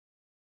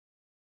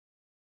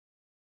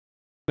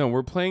No,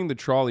 we're playing the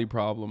Trolley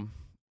Problem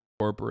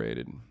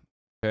Incorporated.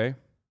 Okay?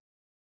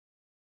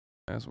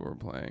 That's what we're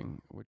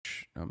playing,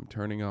 which I'm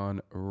turning on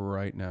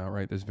right now,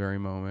 right this very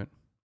moment.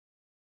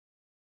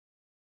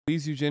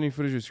 Please use any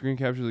footage or screen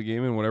capture of the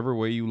game in whatever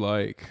way you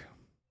like.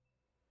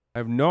 I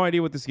have no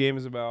idea what this game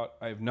is about.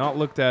 I have not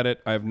looked at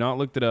it. I have not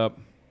looked it up.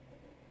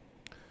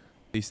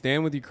 They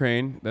stand with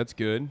Ukraine. That's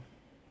good.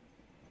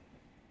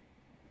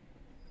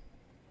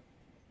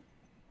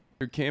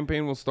 Your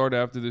campaign will start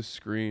after this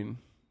screen.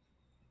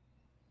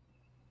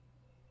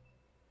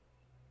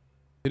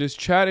 It is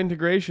chat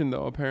integration,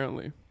 though,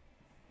 apparently.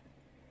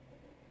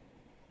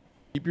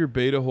 Keep your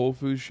beta Whole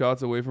Foods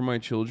shots away from my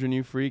children,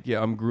 you freak.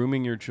 Yeah, I'm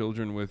grooming your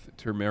children with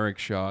turmeric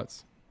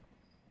shots.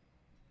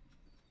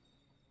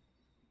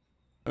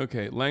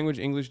 Okay, language,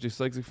 English,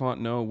 dyslexic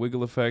font, no.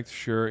 Wiggle effect,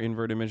 sure.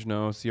 Invert image,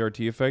 no.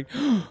 CRT effect.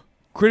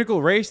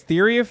 Critical race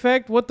theory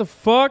effect? What the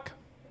fuck?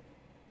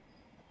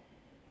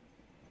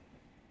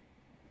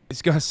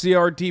 It's got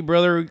CRT,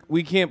 brother.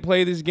 We can't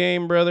play this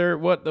game, brother.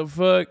 What the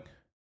fuck?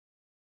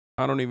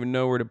 I don't even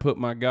know where to put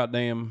my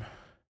goddamn...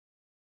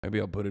 Maybe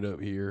I'll put it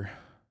up here.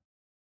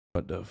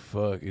 What the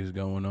fuck is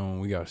going on?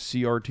 We got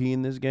CRT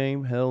in this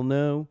game? Hell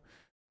no.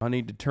 I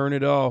need to turn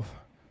it off.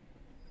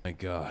 Thank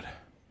God.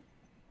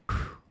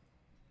 Whew.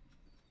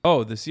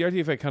 Oh, the CRT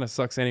effect kind of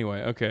sucks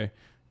anyway. Okay.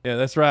 Yeah,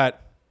 that's right.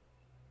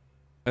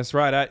 That's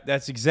right.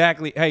 That's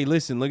exactly... Hey,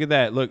 listen. Look at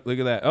that. Look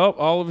at that. Oh,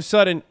 all of a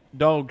sudden,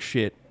 dog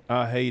shit.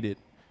 I hate it.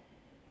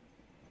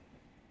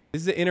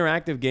 This is an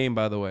interactive game,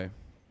 by the way.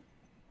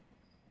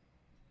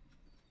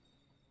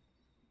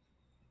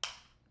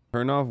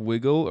 Turn off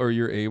wiggle or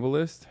you're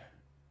ableist.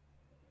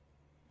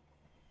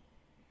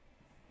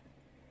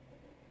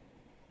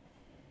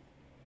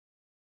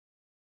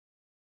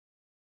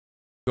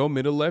 Go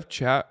middle left,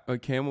 chat.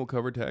 Cam will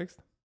cover text.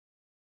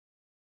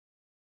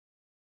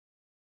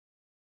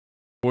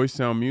 Voice,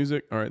 sound,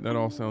 music. All right, that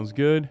all sounds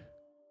good.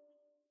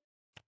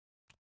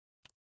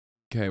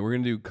 Okay, we're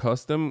going to do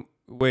custom.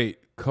 Wait,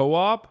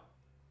 co-op?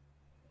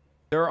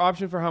 There are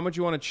options for how much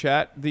you want to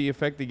chat the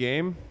affect the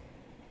game.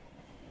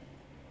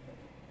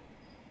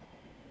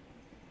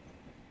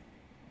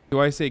 Do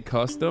I say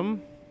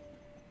custom?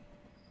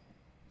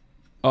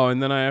 Oh,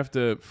 and then I have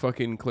to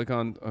fucking click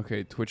on...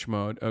 Okay, Twitch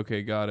mode.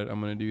 Okay, got it.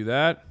 I'm going to do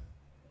that.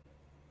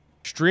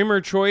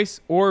 Streamer choice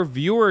or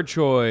viewer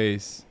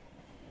choice?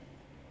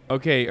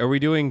 Okay, are we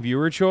doing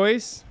viewer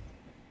choice?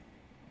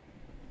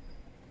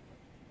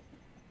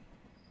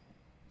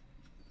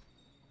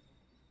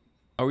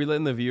 Are we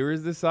letting the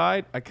viewers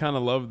decide? I kind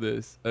of love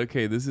this.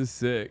 Okay, this is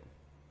sick.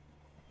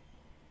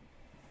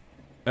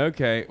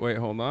 Okay, wait,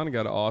 hold on. I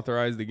got to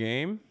authorize the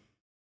game.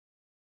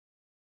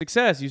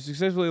 Success. You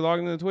successfully logged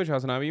into the Twitch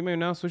Hasanabi. You may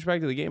now switch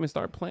back to the game and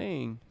start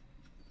playing.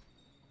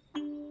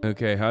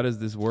 Okay, how does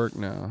this work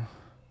now?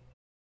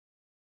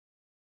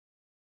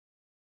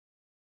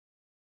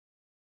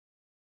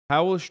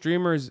 How will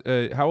streamers,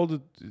 how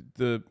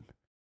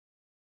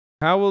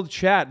will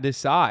chat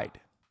decide?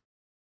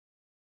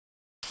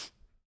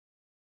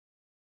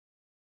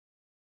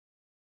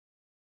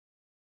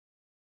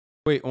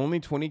 Wait, only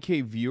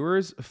 20K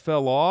viewers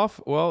fell off?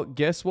 Well,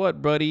 guess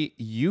what, buddy?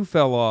 You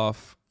fell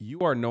off.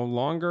 You are no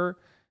longer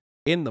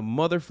in the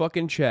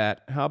motherfucking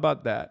chat. How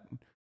about that?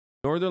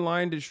 Northern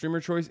Lion did streamer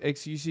choice.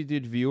 XUC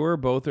did viewer.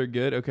 Both are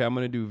good. Okay, I'm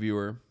going to do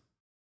viewer.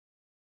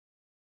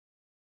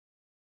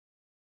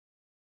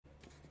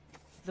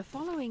 The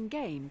following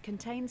game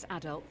contains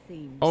adult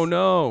themes. Oh,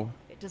 no.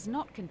 It does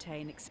not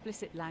contain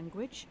explicit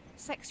language,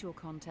 sexual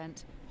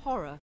content,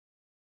 horror.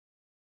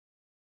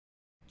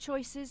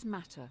 Choices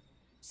matter,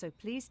 so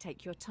please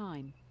take your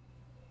time.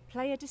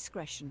 Player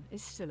discretion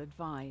is still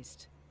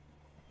advised.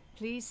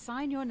 Please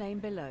sign your name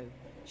below,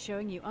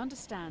 showing you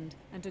understand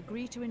and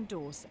agree to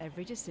endorse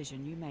every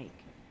decision you make.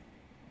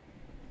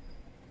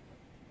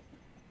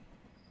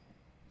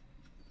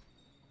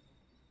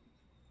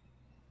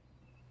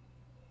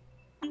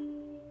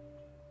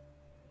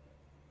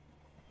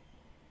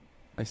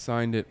 I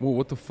signed it. Whoa,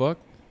 what the fuck?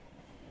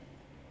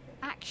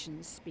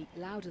 Actions speak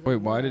louder than Wait,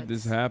 words. why did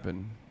this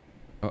happen?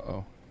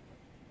 Uh-oh.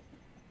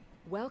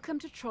 Welcome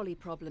to Trolley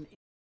Problem.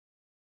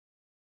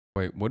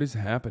 Wait, what is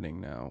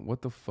happening now?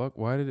 What the fuck?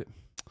 Why did it...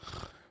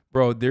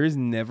 Bro, there is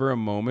never a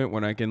moment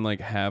when I can,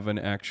 like, have an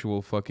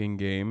actual fucking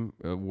game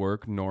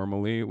work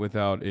normally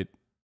without it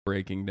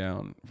breaking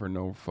down for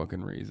no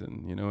fucking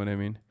reason. You know what I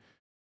mean?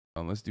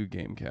 Let's do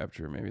game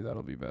capture. Maybe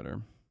that'll be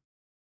better.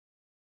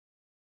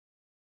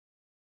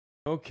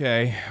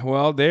 Okay,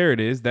 well, there it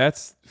is.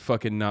 That's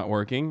fucking not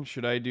working.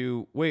 Should I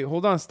do... Wait,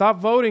 hold on. Stop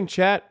voting,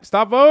 chat.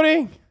 Stop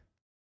voting!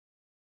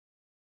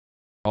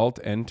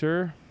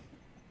 Alt-enter?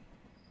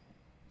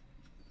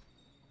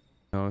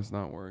 No, it's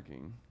not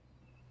working.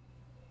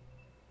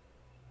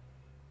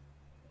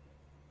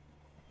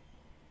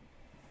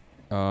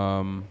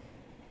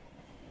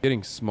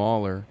 Getting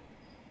smaller.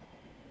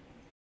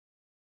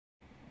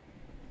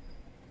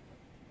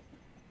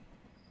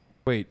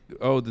 Wait,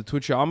 oh, the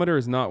Twitchometer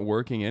is not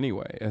working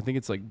anyway. I think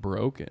it's like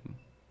broken.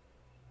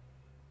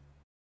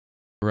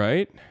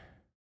 Right?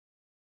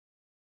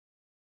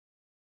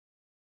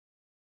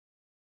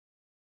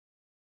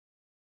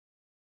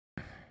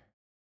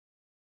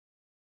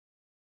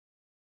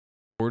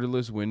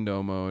 Borderless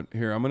window mode.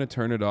 Here, I'm gonna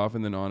turn it off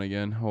and then on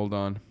again. Hold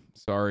on.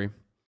 Sorry.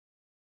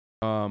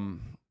 We're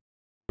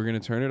gonna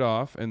turn it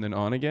off and then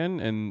on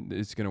again, and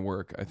it's gonna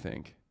work, I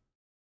think.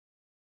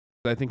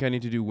 I think I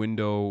need to do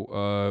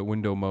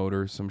window mode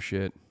or some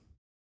shit.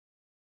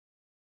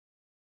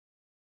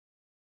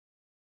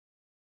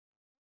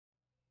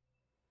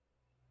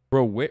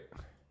 Bro, wait.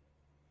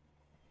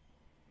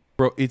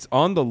 Bro, it's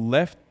on the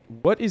left.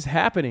 What is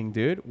happening,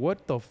 dude?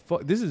 What the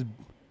fuck? This is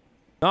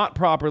not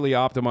properly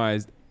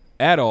optimized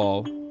at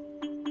all.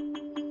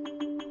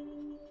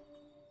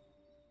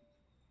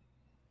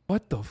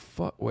 What the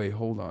fuck? Wait,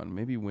 hold on.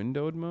 Maybe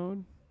windowed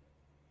mode?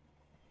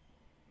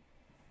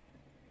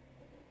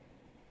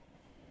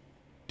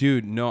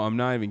 Dude, no, I'm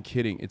not even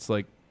kidding. It's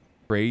like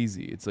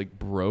crazy. It's like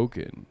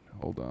broken.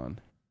 Hold on.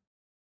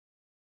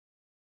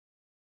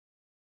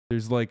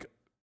 There's like,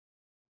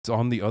 it's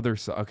on the other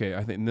side. Okay,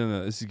 I think,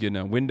 no, this is good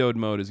now. Windowed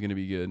mode is going to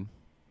be good.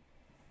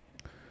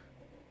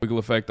 Wiggle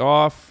effect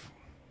off.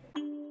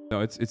 No,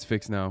 it's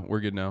fixed now.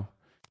 We're good now.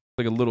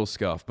 Like a little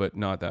scuff, but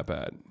not that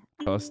bad.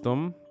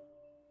 Custom.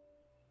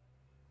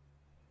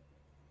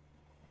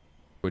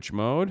 Twitch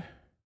mode.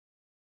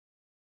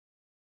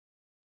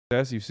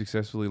 Yes, you've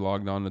successfully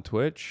logged on to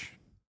Twitch.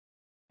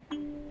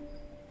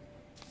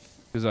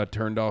 Because I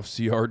turned off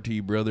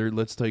CRT, brother.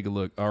 Let's take a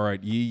look. All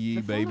right,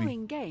 yee, baby. The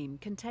following game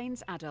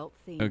contains adult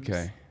themes.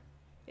 Okay.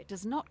 It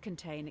does not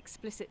contain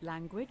explicit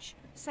language,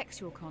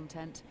 sexual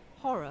content,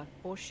 horror,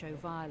 or show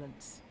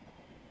violence.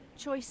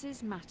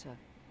 Choices matter,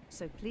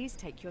 so please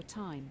take your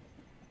time.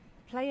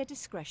 Player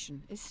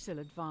discretion is still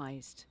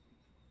advised.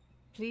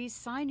 Please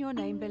sign your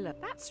name below.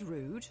 That's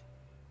rude.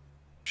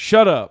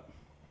 Shut up.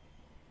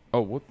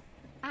 Oh, what?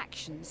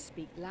 Actions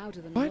speak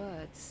louder than What?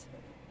 words.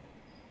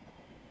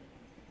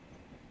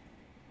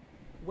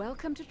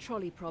 Welcome to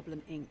Trolley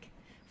Problem Inc.,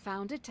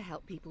 founded to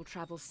help people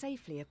travel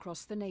safely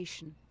across the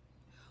nation.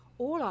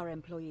 All our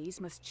employees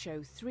must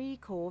show 3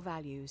 core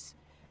values: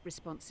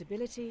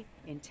 responsibility,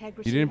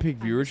 integrity. You didn't pick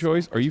and viewer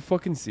choice? respect. Are you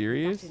fucking With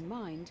serious? that in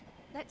mind,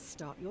 let's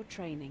start your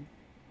training.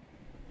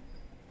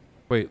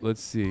 Wait,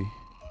 let's see.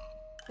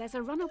 There's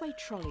a runaway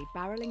trolley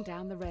barreling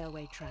down the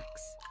railway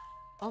tracks.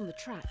 On the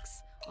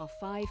tracks are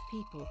 5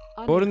 people.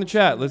 Vote in the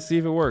chat. Let's see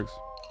if it works.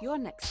 You're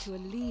next to a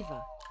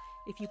lever.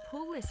 If you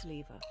pull this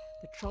lever,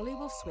 the trolley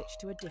will switch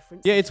to a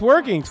different. Yeah, set it's of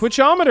working. tracks.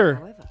 Twitchometer.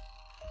 However,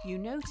 you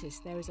notice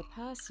there is a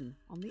person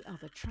on the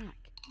other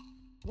track.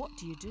 What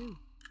do you do?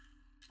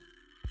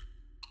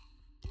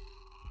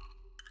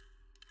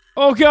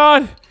 Oh,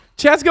 God.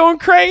 Chat's going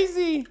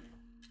crazy.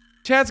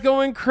 Chat's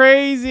going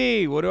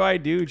crazy. What do I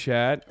do,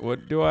 chat?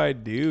 What do I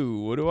do?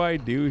 What do I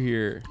do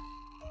here?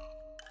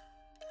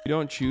 You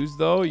don't choose,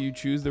 though. You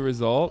choose the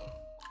result.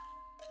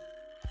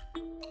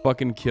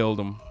 Fucking killed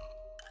him.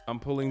 I'm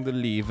pulling the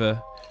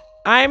lever.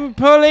 I'm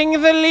pulling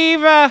the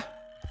lever.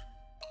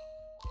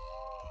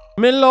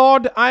 My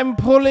lord, I'm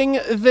pulling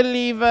the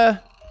lever.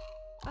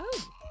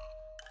 Oh,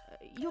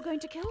 you're going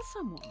to kill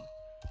someone.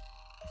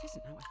 This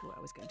isn't how I thought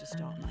I was going to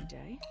start my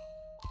day.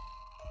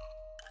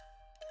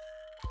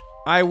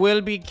 I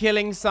will be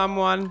killing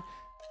someone.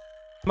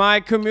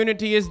 My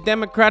community is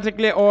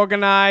democratically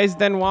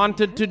organized and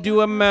wanted to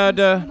do a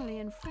murder. Family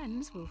and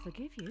friends will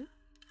forgive you.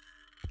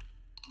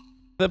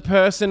 The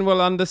person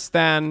will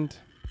understand.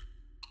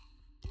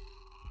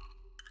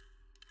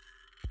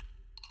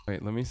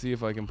 Wait, let me see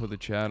if I can put the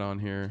chat on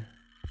here.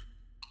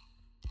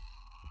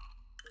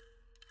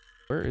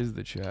 Where is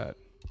the chat?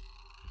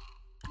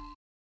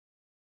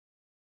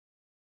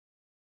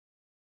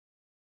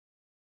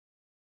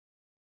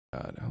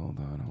 God, hold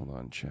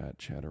on,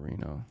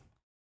 Chatterino.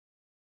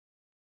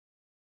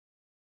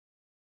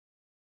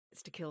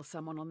 It's to kill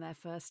someone on their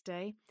first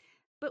day,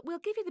 but we'll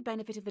give you the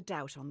benefit of the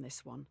doubt on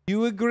this one.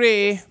 You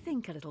agree Just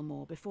think a little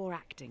more before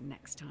acting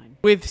next time.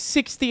 with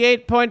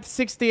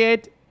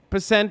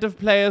 68.68% of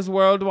players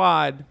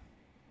worldwide.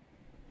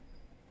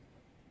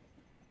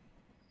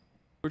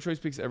 Viewer choice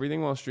picks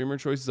everything while streamer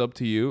choice is up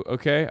to you.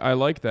 Okay, I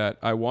like that.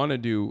 I want to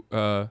do,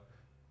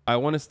 I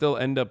want to still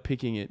end up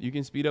picking it. You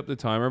can speed up the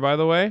timer, by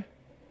the way.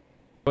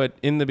 But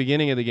in the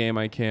beginning of the game,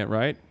 I can't,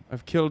 right?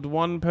 I've killed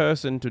 1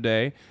 person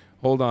today.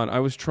 Hold on. I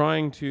was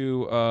trying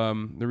to,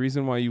 the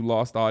reason why you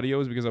lost audio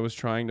is because I was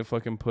trying to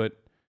fucking put,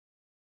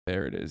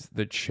 there it is,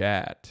 the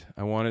chat.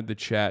 I wanted the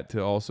chat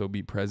to also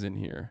be present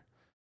here.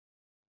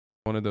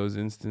 One of those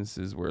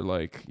instances where,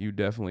 like, you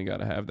definitely got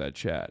to have that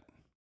chat.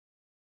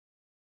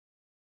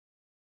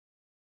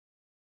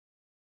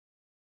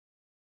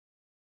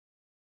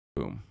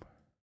 Boom.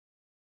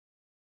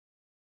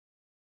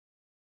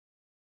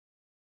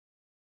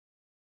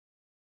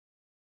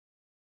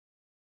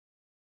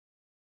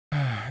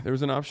 There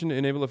was an option to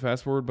enable a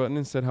fast forward button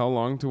and said how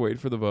long to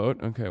wait for the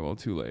vote. Okay, well,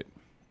 too late.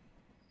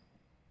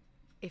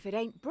 If it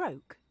ain't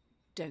broke,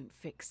 don't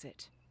fix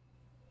it.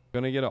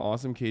 Gonna get an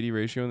awesome KD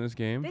ratio in this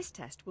game. This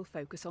test will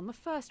focus on the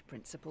first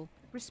principle,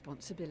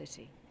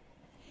 responsibility.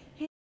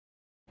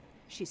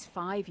 She's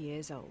 5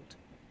 years old.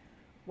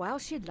 While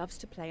she loves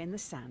to play in the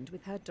sand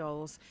with her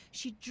dolls,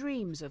 she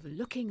dreams of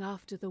looking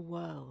after the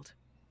world.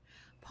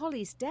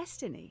 Polly's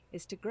destiny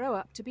is to grow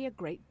up to be a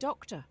great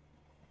doctor.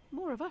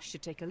 More of us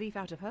should take a leaf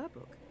out of her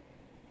book.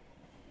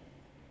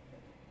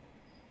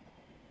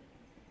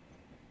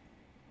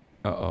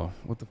 Uh-oh.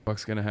 What the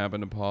fuck's gonna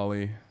happen to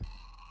Polly?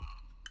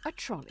 A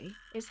trolley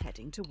is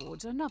heading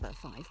towards another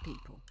 5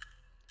 people.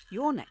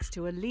 You're next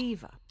to a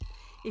lever.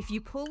 If you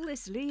pull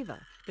this lever,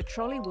 the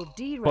trolley will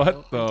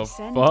derail and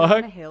descend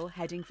down a hill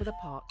heading for the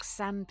park's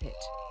sandpit.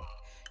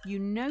 You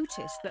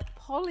notice that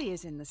Polly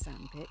is in the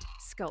sandpit,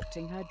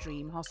 sculpting her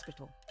dream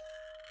hospital.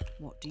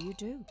 What do you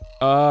do?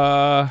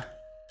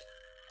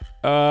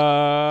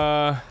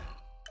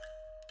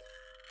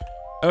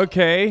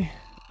 Okay.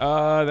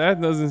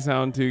 That doesn't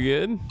sound too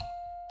good.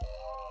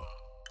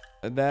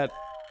 That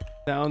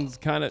sounds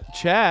kind of...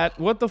 Chat?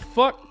 What the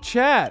fuck?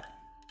 Chat?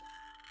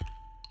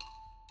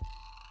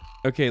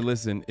 Okay,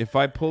 listen. If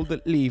I pull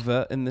the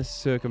lever in this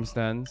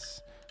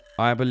circumstance,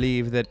 I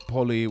believe that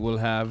Polly will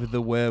have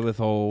the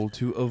wherewithal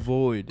to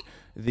avoid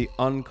the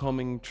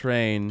oncoming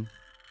train.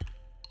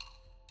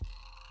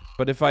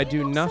 But if I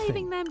do nothing...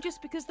 saving them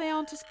just because they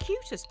aren't as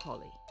cute as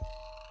Polly.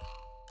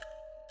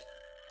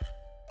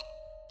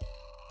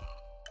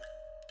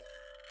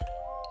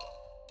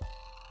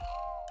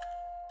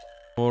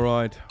 All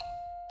right.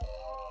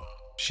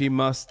 She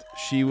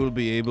will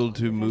be able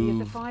to move.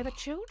 The 5 are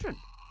children.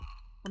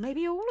 Or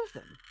maybe all of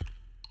them.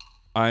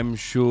 I'm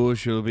sure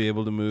she'll be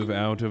able to move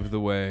out of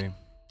the way.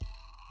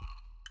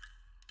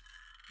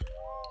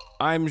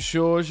 I'm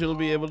sure she'll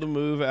be able to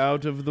move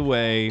out of the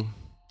way.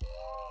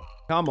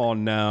 Come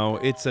on now.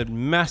 It's a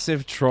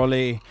massive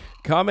trolley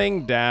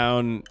coming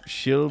down.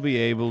 She'll be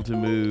able to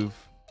move.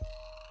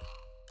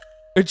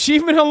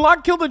 Achievement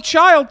unlocked. Kill the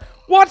child.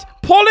 What?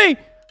 Polly!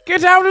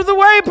 Get out of the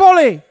way,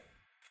 Polly!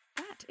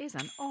 That is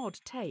an odd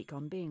take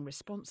on being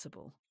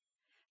responsible.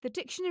 The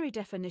dictionary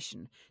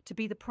definition: to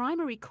be the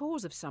primary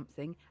cause of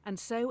something and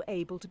so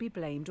able to be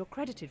blamed or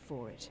credited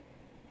for it.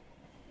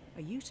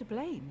 Are you to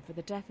blame for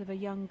the death of a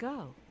young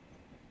girl?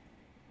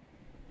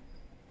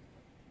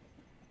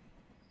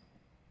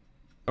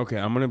 Okay,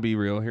 I'm gonna be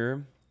real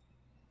here.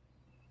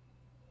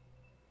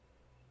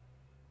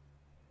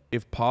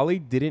 If Polly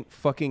didn't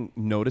fucking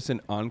notice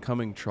an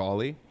oncoming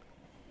trolley,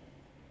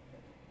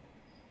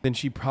 then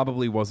she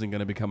probably wasn't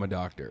gonna become a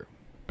doctor.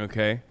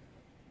 Okay?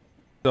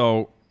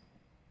 So,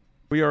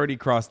 we already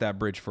crossed that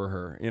bridge for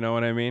her. You know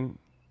what I mean?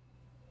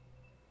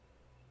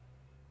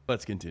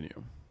 Let's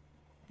continue.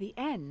 The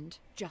end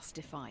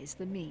justifies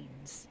the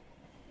means.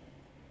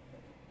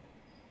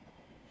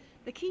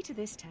 The key to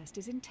this test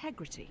is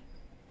integrity.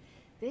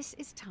 This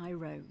is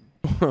Tyrone.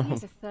 He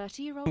is a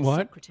 30-year-old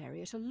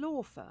secretary at a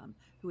law firm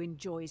who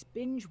enjoys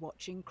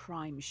binge-watching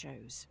crime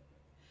shows.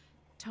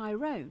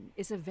 Tyrone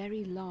is a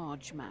very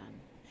large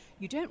man.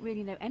 You don't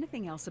really know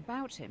anything else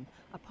about him,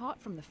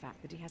 apart from the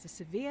fact that he has a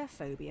severe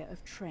phobia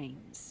of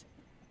trains.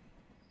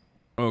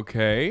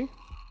 Okay.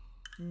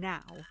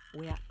 Now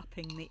we're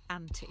upping the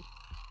ante.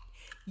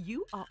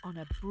 You are on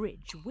a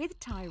bridge with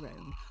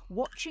Tyrone,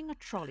 watching a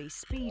trolley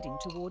speeding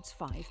towards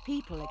 5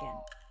 people again.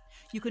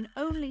 You can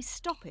only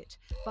stop it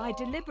by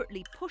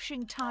deliberately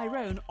pushing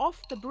Tyrone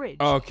off the bridge,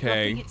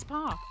 blocking its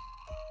path.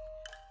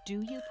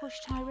 Do you push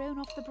Tyrone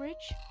off the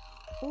bridge?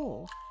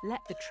 Or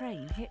let the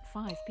train hit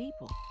 5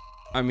 people?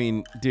 I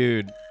mean,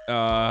 dude,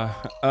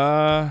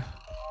 Tyrone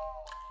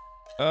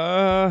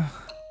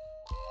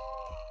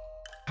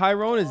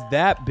is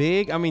that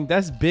big? I mean,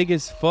 that's big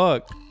as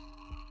fuck.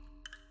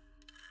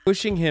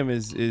 Pushing him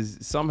is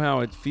somehow,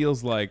 it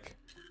feels like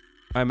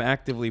I'm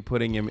actively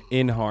putting him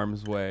in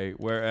harm's way,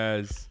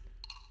 whereas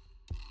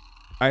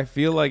I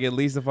feel like at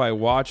least if I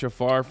watch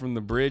afar from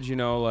the bridge, you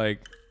know,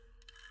 like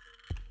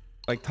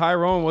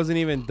Tyrone wasn't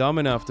even dumb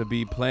enough to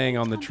be playing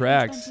on the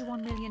tracks.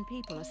 21 million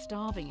people are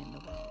starving in the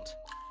world.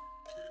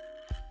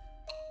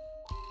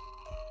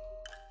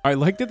 I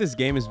like that this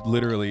game is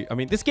literally, I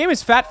mean, this game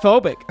is fat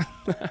phobic,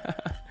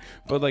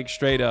 but like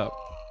straight up.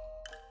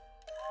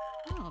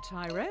 Well,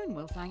 Tyrone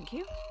will thank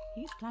you.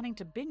 He's planning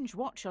to binge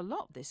watch a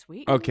lot this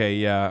week. Okay,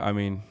 yeah, I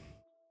mean.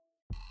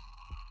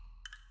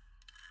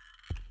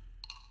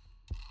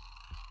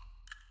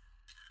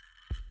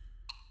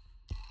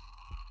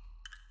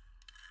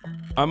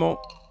 I'm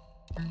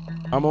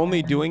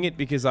only doing it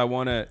because I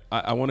want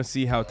to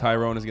see how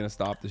Tyrone is going to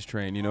stop this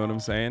train. You know what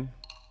I'm saying?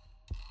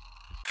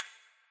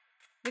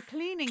 The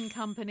cleaning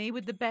company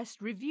with the best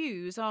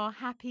reviews are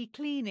Happy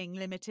Cleaning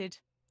Limited.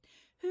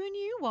 Who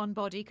knew one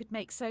body could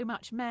make so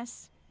much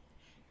mess?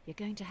 You're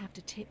going to have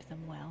to tip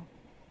them well.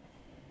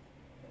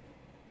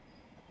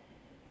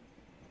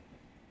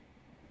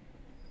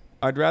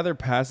 I'd rather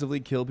passively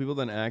kill people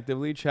than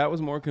actively. Chat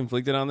was more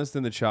conflicted on this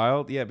than the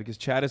child. Yeah, because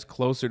Chat is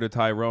closer to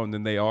Tyrone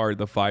than they are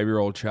the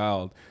 5-year-old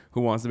child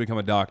who wants to become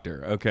a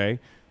doctor,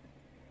 okay?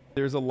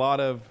 There's a lot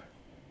of...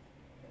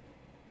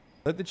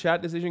 Let the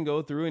chat decision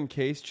go through in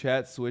case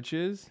chat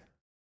switches.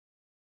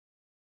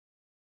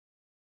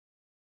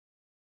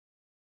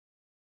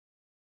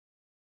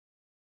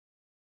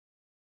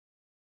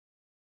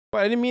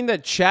 Well, I didn't mean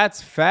that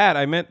chat's fat.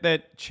 I meant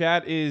that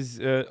chat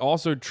is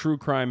also true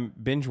crime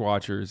binge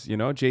watchers, you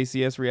know?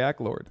 JCS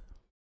React Lord.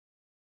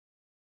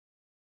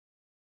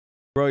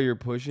 Bro, you're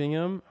pushing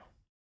him?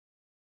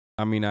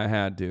 I mean, I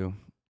had to.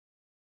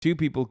 2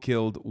 people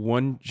killed,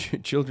 1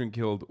 children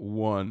killed,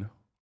 1.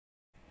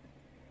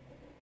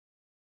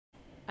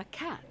 A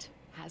cat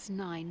has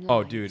 9 lives.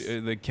 Oh,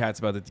 dude, the cat's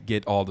about to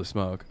get all the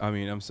smoke. I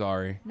mean, I'm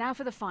sorry. Now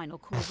for the final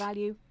core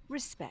value,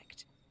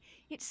 respect.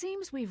 It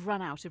seems we've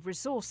run out of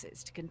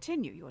resources to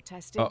continue your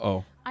testing.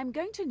 Uh-oh. I'm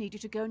going to need you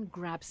to go and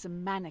grab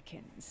some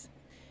mannequins.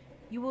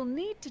 You will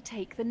need to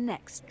take the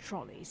next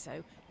trolley,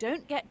 so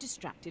don't get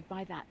distracted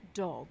by that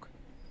dog.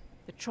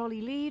 The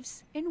trolley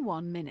leaves in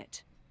 1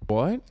 minute.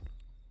 What?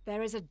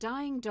 There is a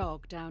dying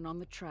dog down on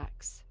the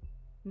tracks.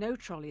 No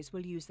trolleys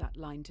will use that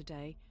line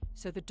today,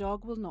 so the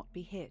dog will not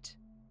be hit.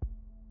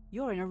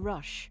 You're in a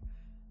rush.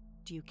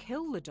 Do you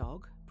kill the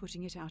dog,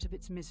 putting it out of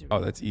its misery? Oh,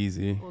 that's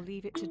easy. Or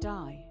leave it to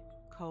die,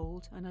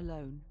 cold and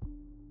alone?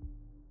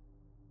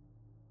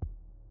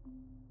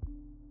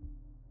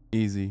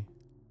 Easy.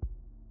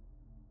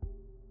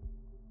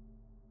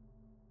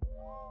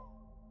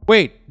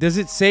 Wait, does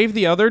it save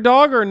the other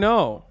dog or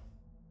no?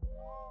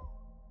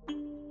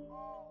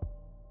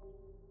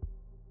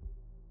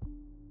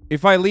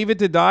 If I leave it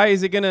to die,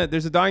 is it gonna...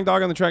 There's a dying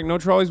dog on the track. No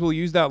trolleys will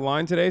use that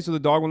line today, so the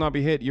dog will not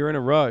be hit. You're in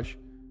a rush.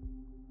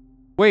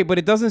 Wait, but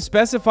it doesn't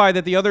specify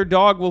that the other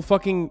dog will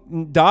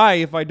fucking die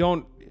if I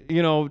don't,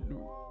 you know...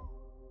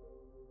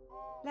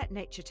 Let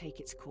nature take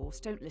its course.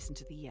 Don't listen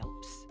to the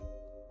yelps.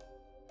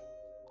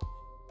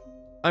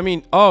 I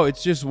mean, oh,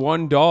 it's just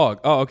 1 dog.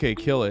 Oh, okay,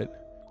 kill it.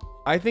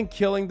 I think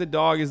killing the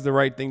dog is the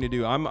right thing to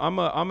do. I'm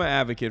an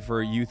advocate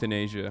for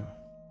euthanasia.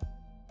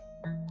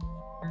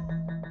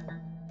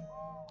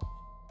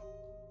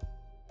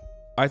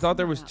 I thought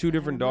there was 2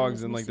 different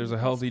dogs, and like there's a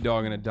healthy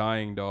dog and a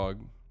dying dog.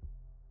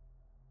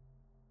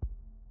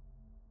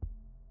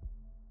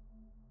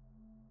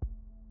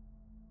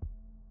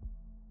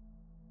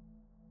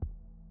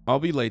 I'll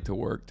be late to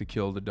work to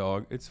kill the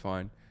dog. It's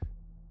fine.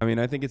 I mean,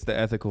 I think it's the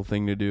ethical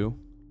thing to do.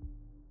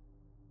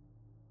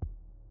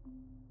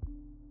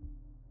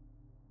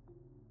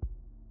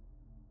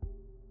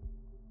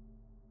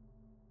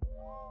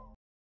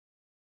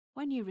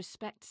 When you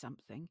respect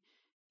something,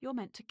 you're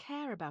meant to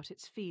care about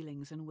its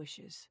feelings and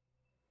wishes.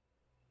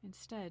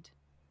 Instead,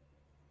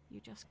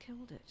 you just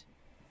killed it.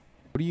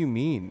 What do you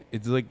mean?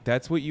 It's like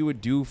that's what you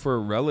would do for a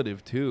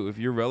relative too. If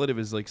your relative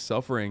is like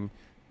suffering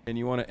and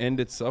you want to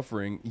end its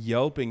suffering,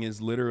 yelping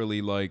is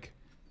literally like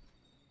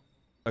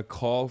a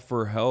call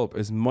for help,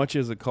 as much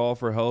as a call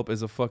for help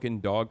as a fucking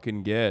dog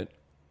can get.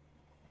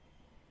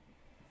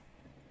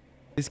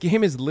 This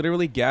game is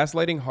literally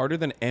gaslighting harder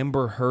than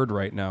Amber Heard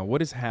right now.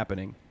 What is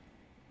happening?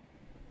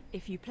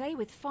 If you play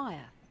with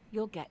fire,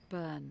 you'll get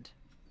burned.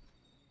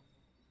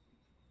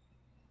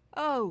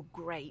 Oh,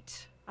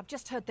 great. I've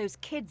just heard those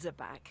kids are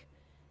back.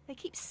 They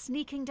keep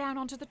sneaking down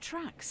onto the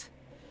tracks.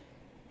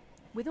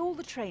 With all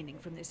the training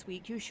from this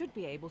week, you should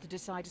be able to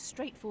decide a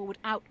straightforward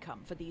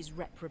outcome for these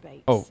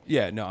reprobates. Oh,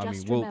 yeah, no, I mean,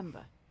 just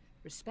remember,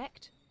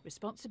 respect,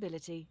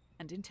 responsibility,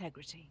 and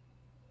integrity.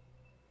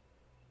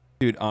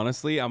 Dude,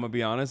 honestly, I'm gonna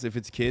be honest. If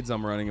it's kids,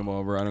 I'm running them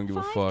over. I don't give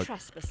a fuck. 5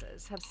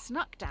 trespassers have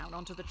snuck down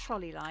onto the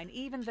trolley line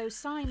even though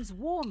signs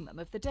warn them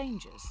of the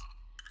dangers.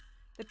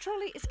 The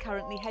trolley is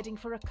currently heading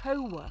for a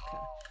co-worker.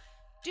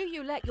 Do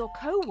you let your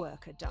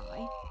co-worker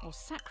die or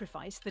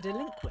sacrifice the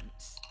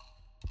delinquents?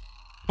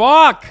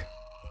 Fuck!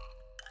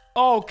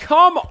 Oh,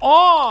 come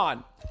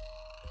on!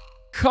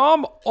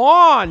 Come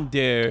on,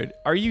 dude.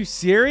 Are you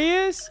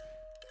serious?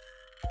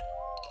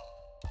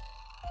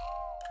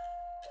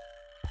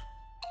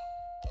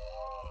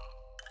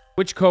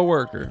 Which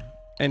coworker?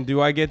 And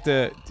do I get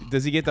to...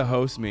 Does he get to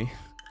host me?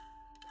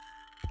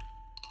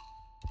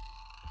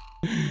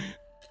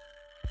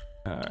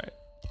 Alright.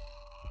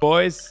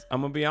 Boys,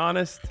 I'm gonna be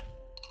honest.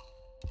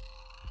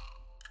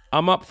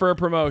 I'm up for a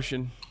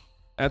promotion.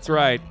 That's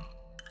right.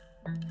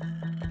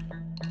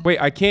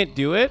 Wait, I can't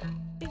do it?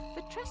 If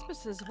the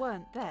trespassers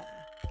weren't there,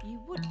 you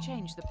would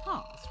change the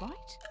path,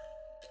 right?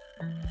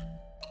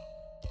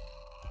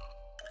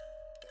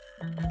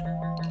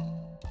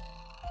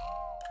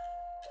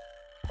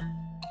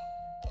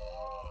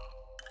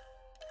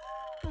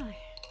 I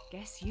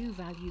guess you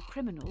value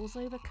criminals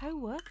over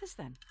co-workers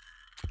then.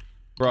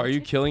 Bro, are you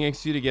killing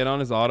XU to get on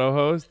his auto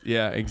host?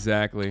 Yeah,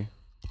 exactly.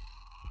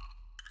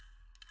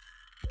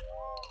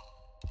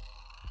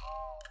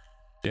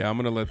 Yeah, I'm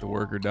gonna let the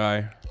worker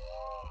die.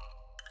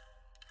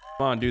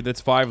 Come on, dude,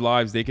 that's 5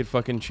 lives. They could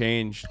fucking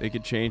change. They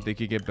could change. They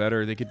could get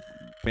better. They could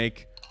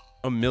make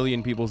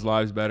 1,000,000 people's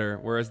lives better.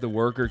 Whereas the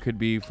worker could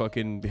be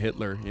fucking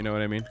Hitler. You know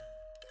what I mean?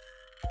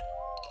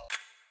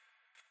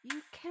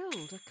 You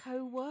killed a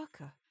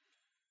co-worker.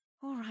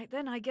 All right,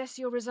 then I guess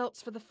your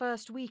results for the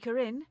first week are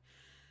in.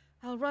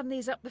 I'll run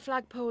these up the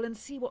flagpole and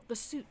see what the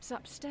suits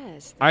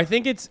upstairs think. I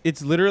think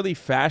it's literally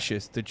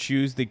fascist to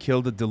choose to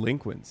kill the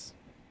delinquents.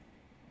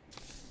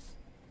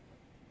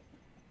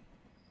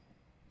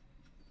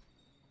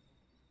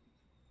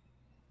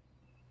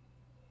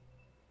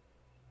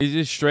 He's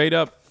just straight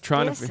up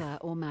trying Dear to... Sir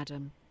or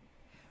Madam,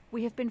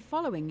 we have been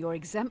following your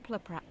exemplar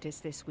practice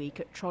this week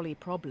at Trolley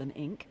Problem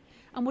Inc.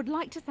 and would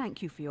like to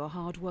thank you for your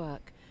hard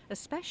work,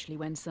 especially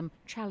when some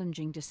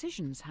challenging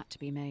decisions had to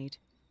be made.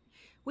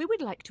 We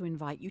would like to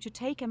invite you to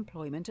take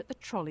employment at the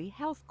Trolley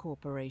Health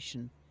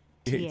Corporation,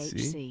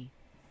 THC.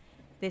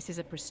 This is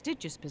a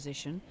prestigious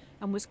position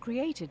and was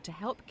created to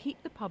help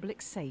keep the public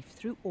safe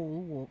through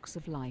all walks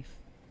of life.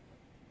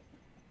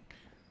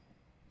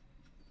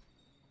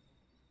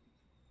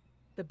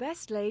 The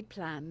best laid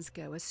plans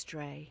go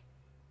astray.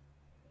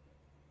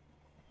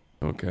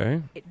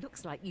 Okay. It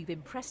looks like you've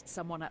impressed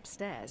someone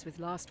upstairs with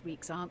last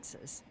week's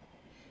answers.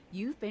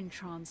 You've been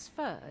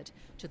transferred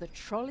to the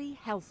Trolley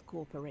Health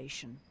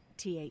Corporation,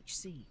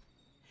 THC.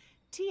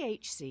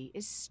 THC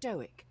is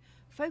stoic,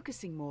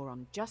 focusing more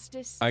on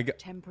justice,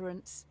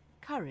 temperance,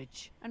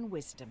 courage, and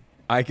wisdom.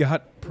 I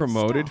got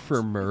promoted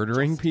for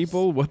murdering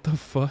people? What the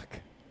fuck?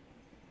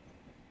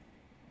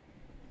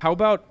 How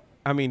about,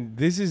 I mean,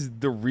 this is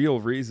the real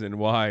reason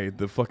why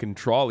the fucking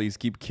trolleys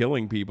keep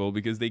killing people,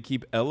 because they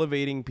keep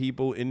elevating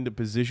people into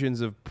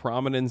positions of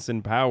prominence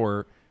and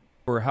power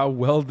for how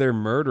well they're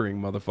murdering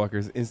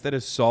motherfuckers instead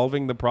of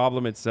solving the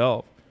problem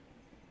itself.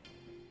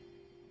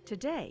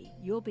 Today,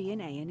 you'll be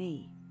in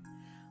A&E.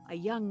 A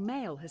young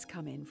male has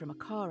come in from a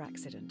car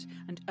accident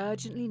and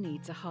urgently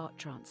needs a heart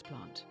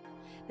transplant.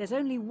 There's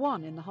only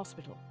one in the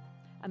hospital,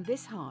 and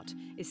this heart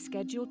is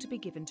scheduled to be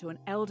given to an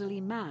elderly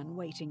man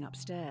waiting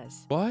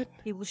upstairs. What?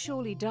 He will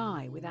surely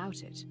die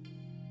without it.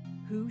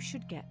 Who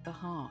should get the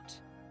heart?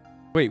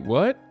 Wait,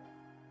 what?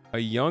 A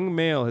young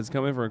male has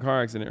come in for a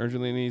car accident,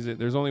 urgently needs it.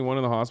 There's only one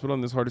in the hospital,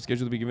 and this heart is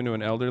scheduled to be given to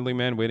an elderly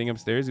man waiting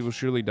upstairs. He will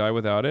surely die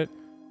without it.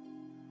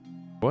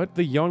 What?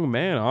 The young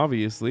man,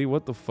 obviously.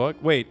 What the fuck?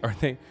 Wait, are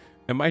they...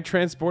 Am I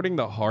transporting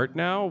the heart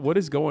now? What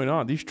is going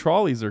on? These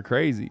trolleys are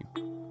crazy.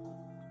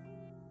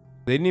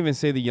 They didn't even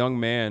say the young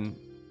man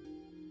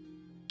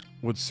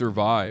would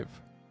survive.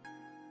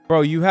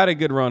 Bro, you had a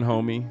good run,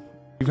 homie.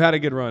 You've had a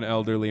good run,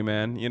 elderly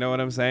man. You know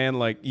what I'm saying?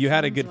 Like, you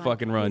had a good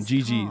fucking run.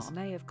 GG's. Car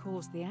may have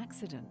caused the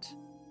accident.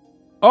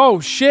 Oh,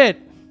 shit.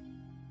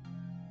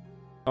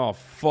 Oh,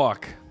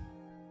 fuck.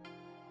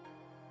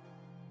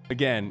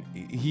 Again,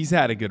 he's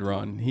had a good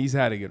run. He's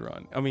had a good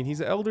run. I mean,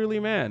 he's an elderly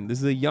man. This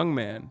is a young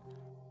man.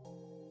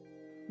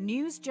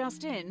 News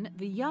just in,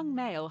 the young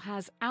male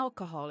has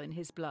alcohol in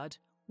his blood.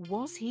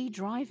 Was he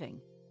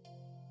driving?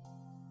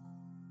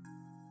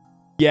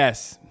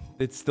 Yes,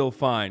 it's still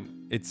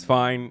fine. It's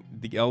fine.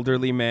 The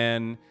elderly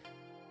man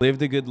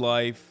lived a good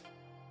life.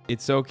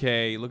 It's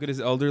okay. Look at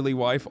his elderly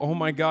wife. Oh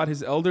my God,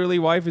 his elderly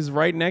wife is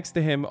right next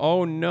to him.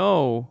 Oh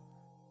no.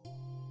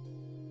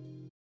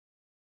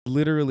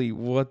 Literally,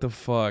 what the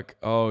fuck?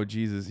 Oh,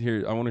 Jesus.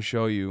 Here, I want to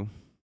show you.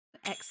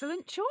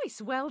 Excellent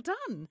choice. Well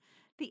done.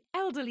 The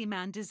elderly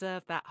man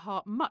deserved that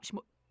heart much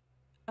more.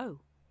 Oh.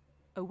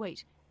 Oh,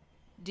 wait.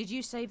 Did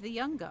you save the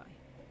young guy?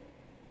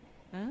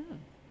 Oh.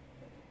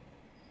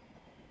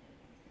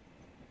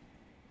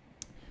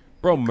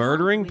 Bro,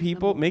 murdering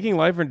people, making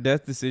life or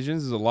death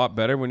decisions is a lot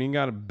better when you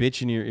got a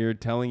bitch in your ear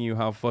telling you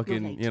how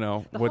fucking, you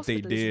know, what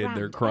they did,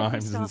 their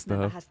crimes and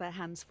stuff. Has their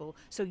hands full,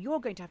 so you're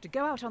going to have to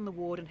go out on the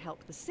ward and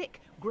help the sick,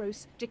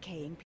 gross,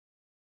 decaying people.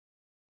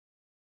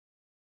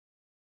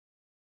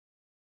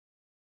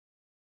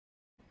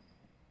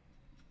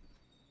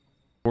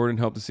 And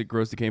help the sick,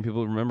 gross, decaying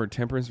people. Remember,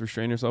 temperance,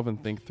 restrain yourself,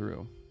 and think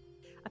through.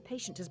 A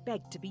patient has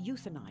begged to be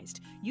euthanized.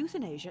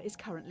 Euthanasia is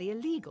currently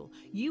illegal.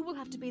 You will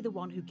have to be the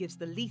one who gives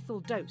the lethal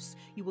dose.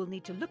 You will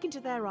need to look into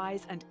their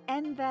eyes and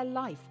end their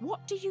life.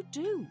 What do you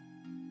do?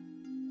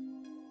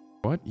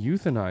 What?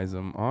 Euthanize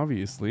them,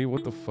 obviously.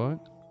 What the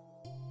fuck?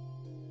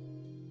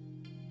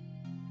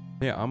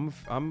 Yeah,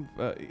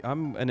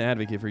 I'm an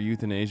advocate for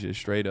euthanasia,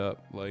 straight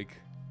up. Like,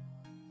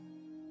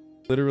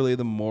 literally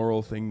the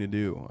moral thing to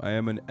do. I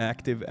am an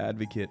active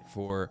advocate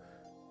for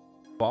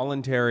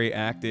voluntary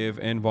active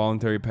and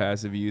voluntary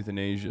passive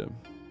euthanasia.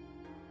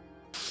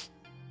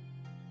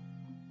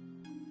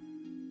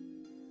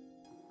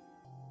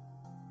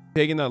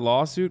 Taking that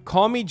lawsuit?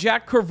 Call me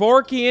Jack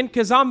Kevorkian,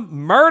 because I'm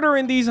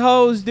murdering these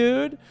hoes,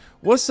 dude.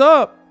 What's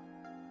up?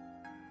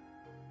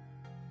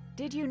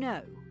 Did you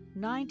know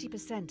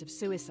 90% of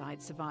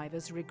suicide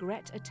survivors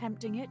regret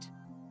attempting it?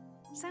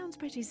 Sounds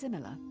pretty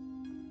similar.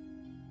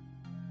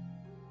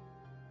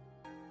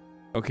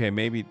 Okay,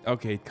 maybe.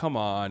 Okay, come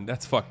on.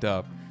 That's fucked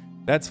up.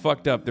 That's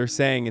fucked up. They're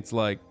saying it's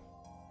like...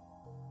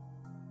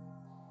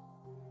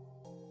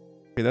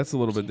 Okay, that's a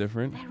little bit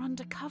different. They're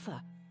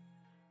undercover.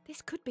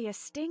 This could be a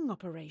sting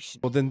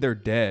operation. Well, then they're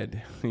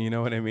dead. You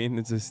know what I mean?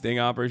 It's a sting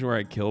operation where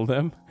I kill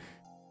them.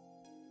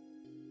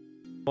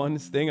 One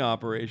sting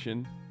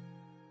operation.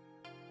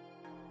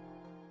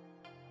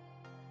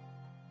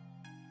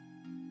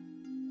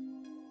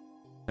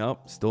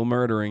 Nope, still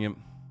murdering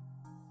him.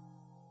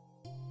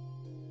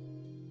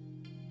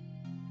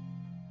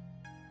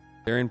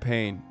 They're in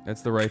pain.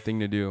 That's the right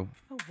thing to do.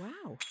 Oh,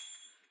 wow. You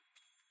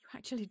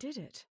actually did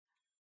it.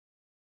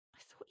 I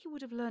thought you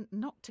would have learned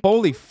not to...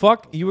 Holy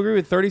fuck. You agree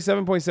with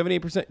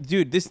 37.78%?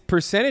 Dude, this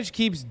percentage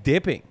keeps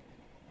dipping.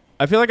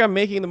 I feel like I'm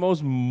making the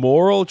most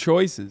moral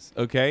choices,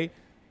 okay?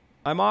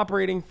 I'm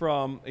operating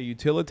from a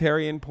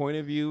utilitarian point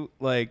of view.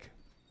 Like,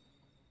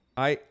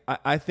 I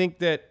think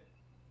that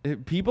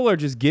people are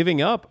just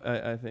giving up,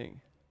 I think.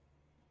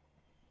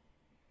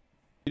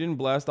 You didn't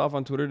blast off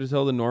on Twitter to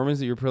tell the Normans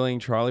that you're playing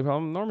Trolley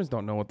Problem? Normans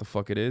don't know what the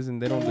fuck it is,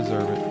 and they don't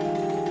deserve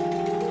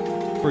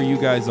it. For you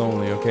guys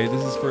only, okay?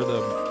 This is for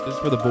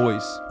the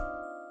boys.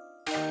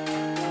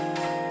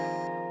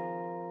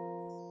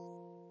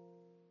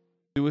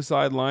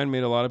 Suicide line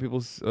made a lot of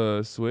people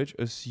switch.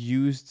 A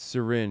used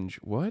syringe.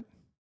 What?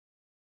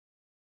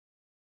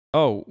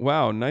 Oh,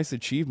 wow. Nice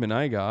achievement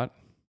I got.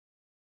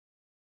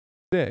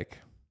 Sick.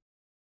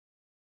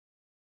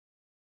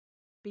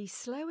 Be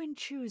slow in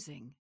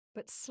choosing,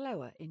 but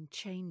slower in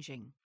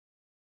changing.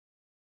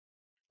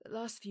 The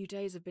last few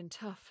days have been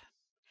tough.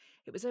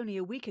 It was only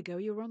a week ago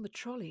you were on the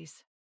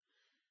trolleys.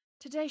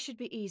 Today should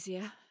be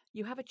easier.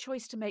 You have a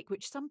choice to make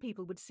which some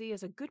people would see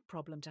as a good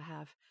problem to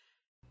have.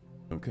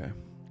 Okay,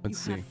 let's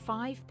see. You have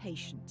 5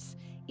 patients.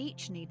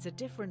 Each needs a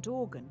different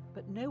organ,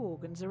 but no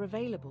organs are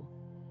available.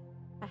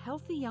 A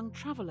healthy young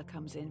traveller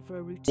comes in for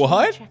a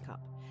routine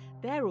checkup.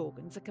 Their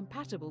organs are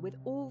compatible with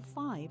all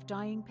 5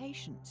 dying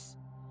patients.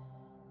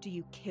 Do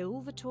you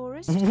kill the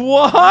tourist?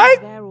 What? Use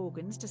their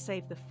organs to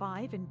save the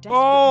 5 in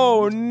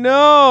desperate need?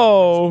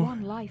 No!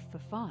 That's 1 life for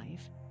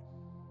 5.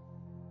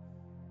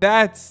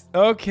 That's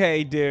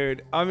okay,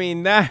 dude. I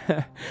mean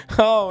that.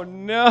 Oh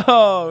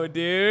no,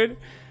 dude.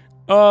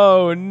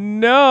 Oh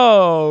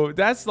no.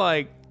 That's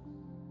like.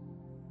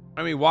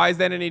 I mean, why is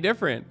that any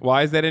different?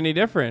 Why is that any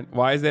different?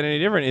 Why is that any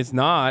different? It's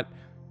not.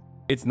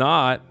 It's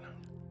not.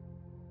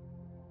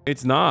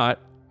 It's not.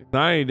 It's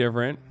not any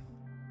different.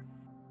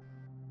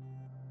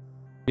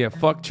 Yeah,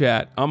 fuck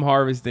chat. I'm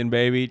harvesting,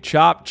 baby.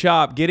 Chop,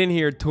 chop. Get in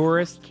here,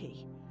 tourist.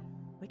 Crikey.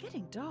 We're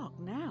getting dark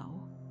now.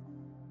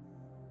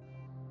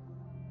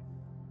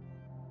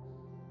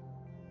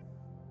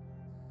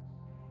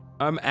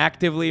 I'm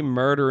actively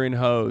murdering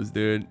hoes,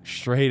 dude.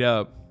 Straight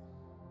up.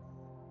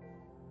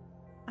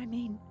 I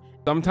mean,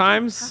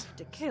 sometimes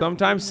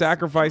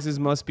sacrifices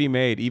must be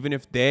made, even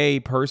if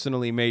they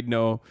personally made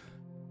no.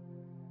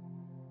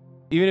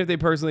 Even if they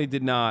personally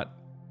did not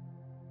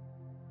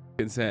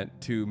consent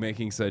to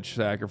making such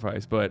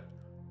sacrifice, but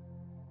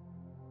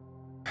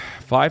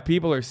 5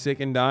 people are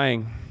sick and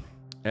dying,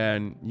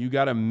 and you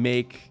gotta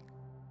make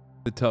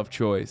the tough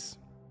choice.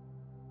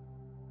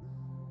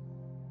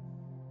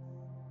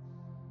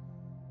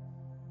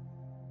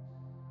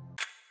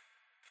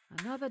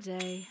 Another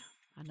day,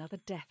 another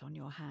death on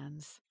your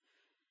hands.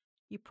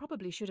 You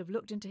probably should have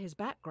looked into his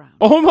background.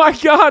 Oh my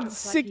God!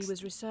 Looks like he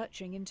was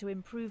researching into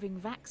improving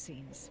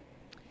vaccines.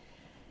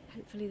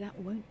 Hopefully that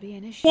won't be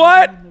an issue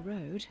on the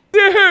road.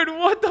 Dude,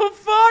 what the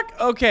fuck?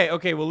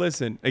 Okay, well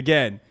listen,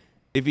 again,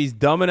 if he's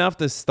dumb enough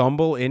to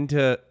stumble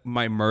into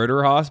my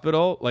murder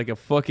hospital like a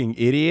fucking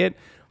idiot,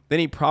 then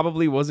he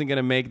probably wasn't going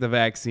to make the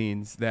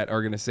vaccines that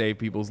are going to save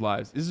people's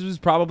lives. This was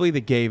probably the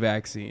gay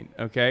vaccine,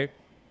 okay?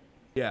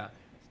 Yeah.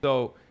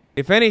 So,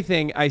 if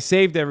anything, I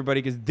saved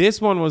everybody because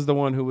this one was the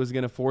one who was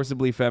going to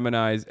forcibly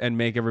feminize and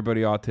make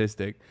everybody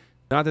autistic.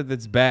 Not that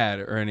that's bad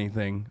or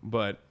anything,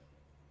 but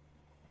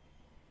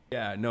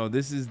yeah, no,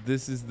 this is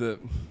the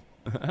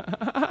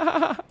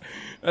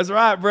that's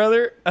right,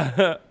 brother.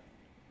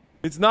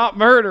 It's not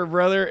murder,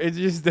 brother. It's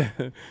just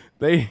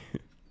they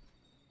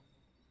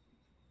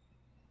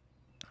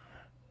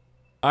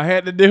I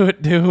had to do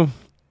it, dude.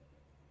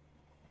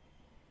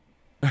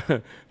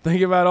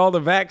 Think about all the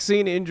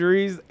vaccine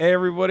injuries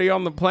everybody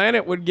on the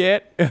planet would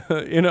get.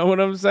 You know what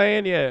I'm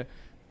saying? Yeah.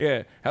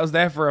 Yeah. How's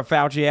that for a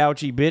Fauci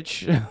ouchie,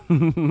 bitch?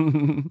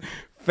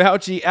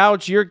 Fauci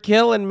ouch, you're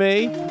killing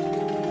me.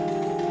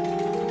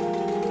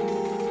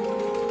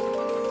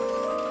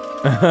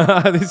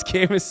 This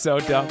game is so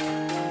dumb.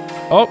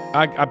 Oh,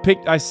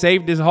 I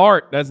saved his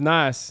heart. That's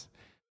nice.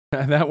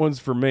 That one's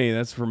for me.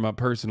 That's for my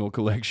personal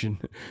collection.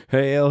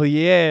 Hell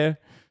yeah.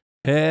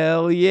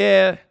 Hell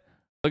yeah.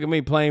 Look at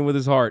me playing with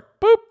his heart.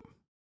 Boop.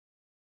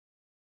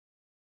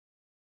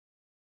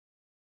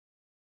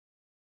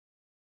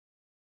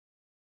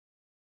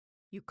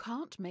 You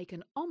can't make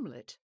an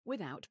omelette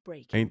without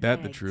breaking Ain't that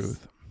eggs. the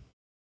truth?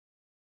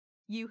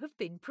 You have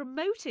been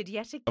promoted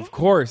yet again. Of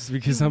course,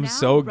 because I'm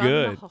so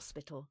good. Run a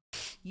hospital.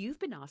 You've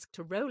been asked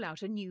to roll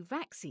out a new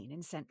vaccine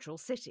in Central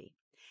City.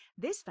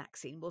 This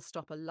vaccine will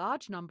stop a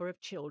large number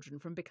of children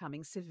from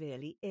becoming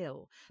severely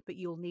ill, but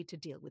you'll need to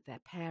deal with their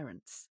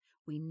parents.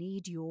 We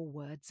need your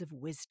words of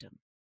wisdom.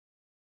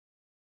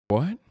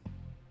 What?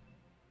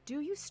 Do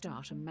you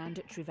start a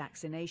mandatory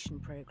vaccination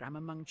program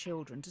among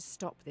children to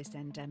stop this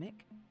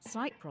endemic?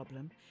 Slight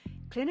problem.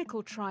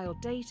 Clinical trial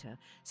data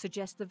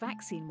suggests the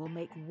vaccine will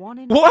make 1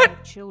 in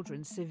 5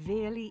 children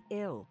severely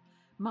ill,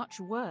 much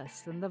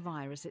worse than the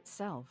virus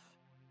itself.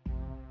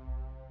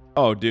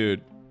 Oh,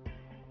 dude.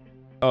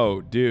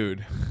 Oh,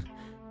 dude.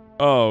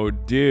 Oh,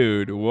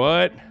 dude.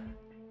 What?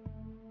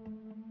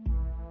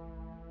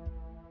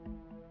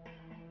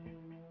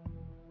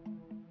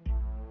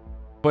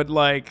 But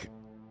like,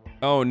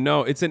 oh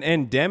no, it's an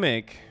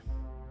endemic.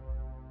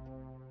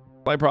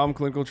 Slight problem,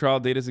 clinical trial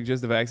data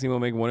suggests the vaccine will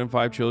make 1 in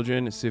 5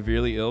 children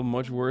severely ill,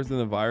 much worse than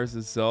the virus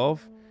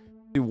itself.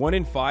 Dude, 1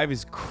 in 5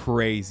 is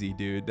crazy,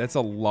 dude. That's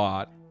a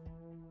lot.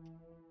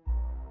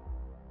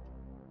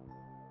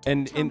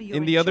 And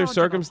in the other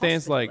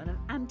circumstance, like, an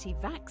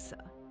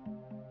anti-vaxxer.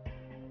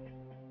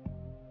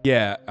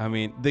 Yeah, I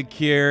mean, the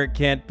cure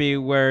can't be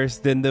worse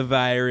than the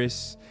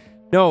virus.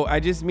 No, I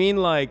just mean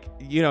like,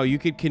 you know, you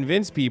could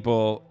convince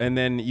people and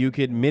then you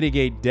could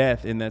mitigate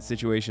death in that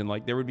situation.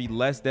 Like there would be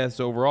less deaths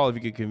overall if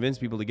you could convince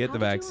people to get the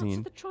How did you answer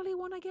vaccine. the trolley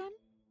one again?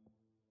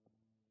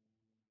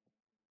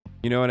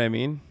 You know what I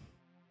mean?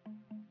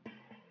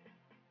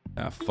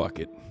 Ah, fuck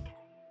it.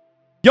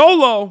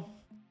 YOLO!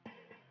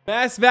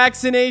 Mass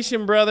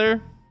vaccination,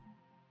 brother.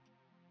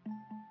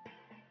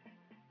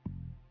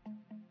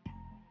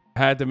 I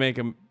had to make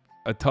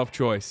a tough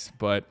choice,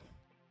 but...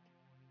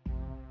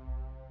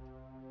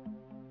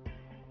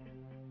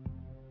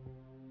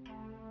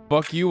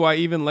 Fuck you, I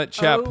even let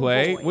chat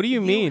play? Boy, What do you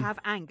mean? You have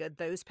angered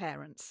those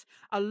parents.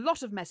 A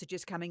lot of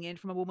messages coming in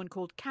from a woman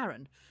called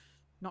Karen.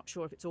 Not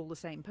sure if it's all the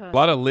same person. A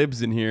lot of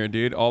libs in here,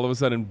 dude. All of a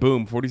sudden,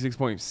 boom,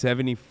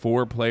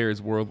 46.74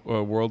 players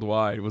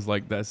worldwide. It was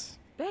like, that's...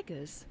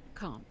 Beggars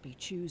can't be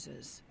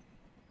choosers.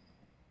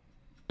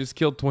 Just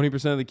killed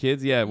 20% of the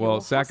kids? Yeah, well,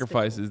 Your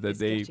sacrifices hospital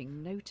that is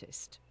getting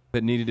noticed.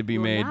 that needed to be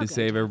You're made now to going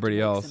save have everybody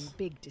make else. Some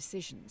big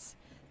decisions.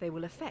 They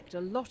will affect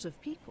a lot of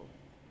people.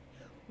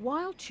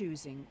 While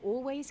choosing,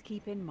 always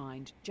keep in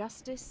mind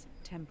justice,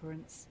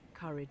 temperance,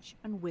 courage,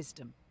 and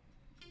wisdom.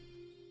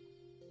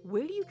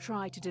 Will you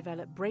try to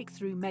develop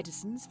breakthrough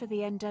medicines for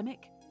the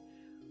endemic?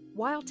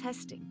 While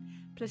testing,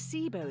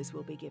 placebos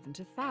will be given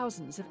to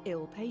thousands of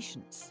ill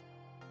patients.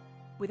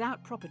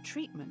 Without proper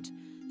treatment,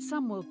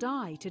 some will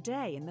die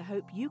today in the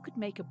hope you could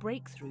make a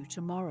breakthrough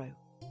tomorrow.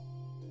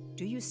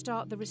 Do you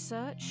start the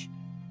research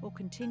or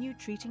continue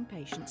treating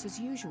patients as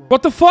usual?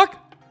 What the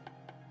fuck?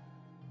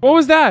 What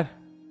was that?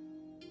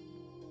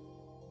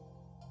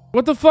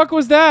 What the fuck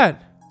was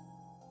that?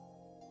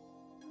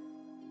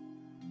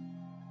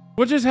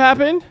 What just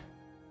happened?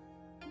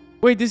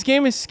 Wait, this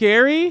game is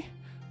scary?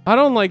 I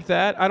don't like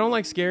that. I don't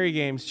like scary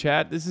games,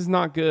 chat. This is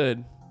not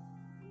good.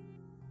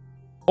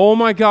 Oh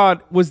my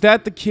god. Was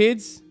that the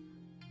kids?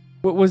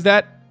 What was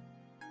that?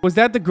 Was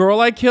that the girl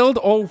I killed?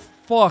 Oh,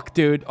 fuck,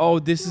 dude. Oh,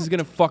 this is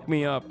gonna fuck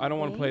me up. I don't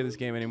want to play this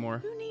game anymore.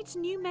 Who needs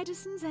new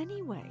medicines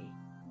anyway?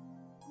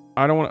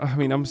 I don't want to... I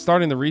mean, I'm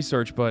starting the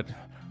research, but...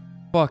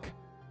 Fuck.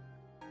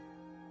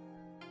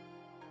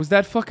 Was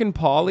that fucking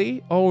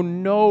Polly? Oh,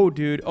 no,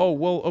 dude. Oh,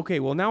 well, okay.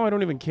 Well, now I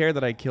don't even care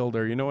that I killed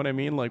her. You know what I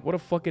mean? Like, what a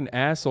fucking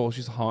asshole.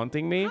 She's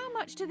haunting me. How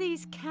much do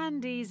these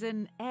candies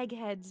and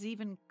eggheads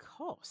even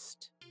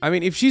cost? I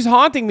mean, if she's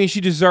haunting me,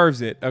 she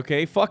deserves it,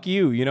 okay? Fuck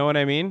you. You know what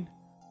I mean?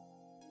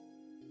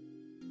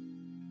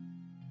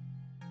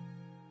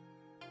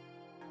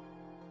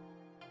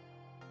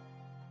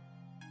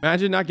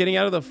 Imagine not getting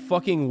out of the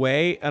fucking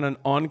way on an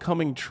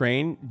oncoming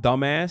train,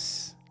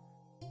 dumbass.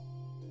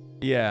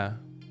 Yeah.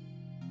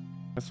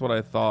 That's what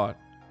I thought.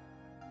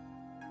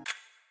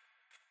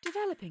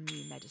 Developing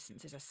new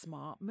medicines is a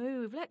smart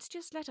move. Let's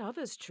just let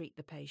others treat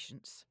the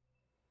patients.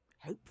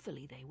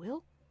 Hopefully they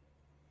will.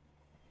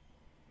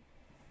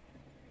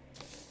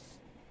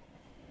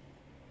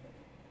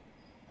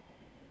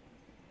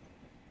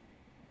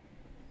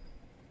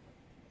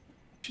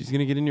 She's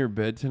gonna get in your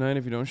bed tonight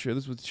if you don't share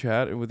this with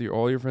chat and with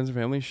all your friends and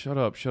family. Shut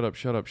up, shut up,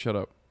 shut up, shut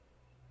up.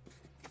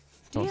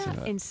 Don't say Dear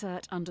that.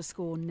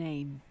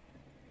 insert_name.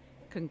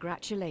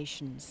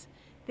 Congratulations.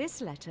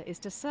 This letter is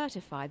to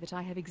certify that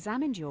I have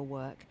examined your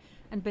work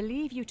and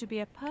believe you to be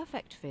a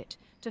perfect fit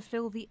to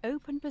fill the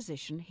open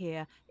position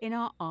here in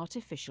our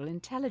Artificial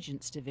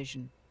Intelligence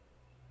Division.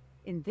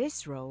 In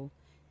this role,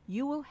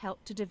 you will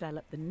help to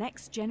develop the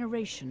next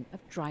generation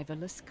of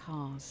driverless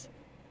cars.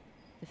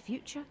 The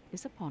future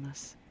is upon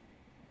us.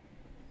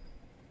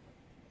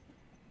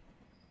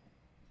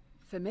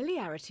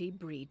 Familiarity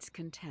breeds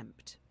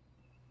contempt.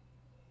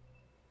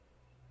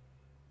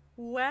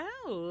 Well,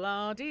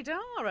 la-di-da,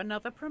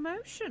 another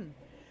promotion.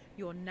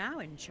 You're now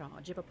in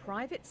charge of a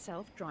private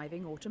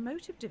self-driving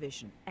automotive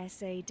division,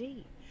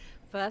 SAD.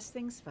 First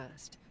things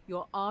first,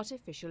 your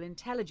artificial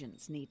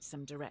intelligence needs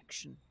some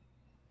direction.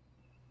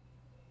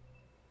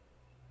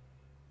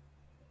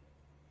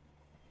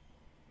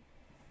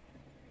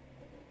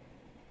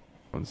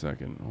 One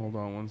second. Hold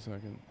on 1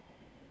 second.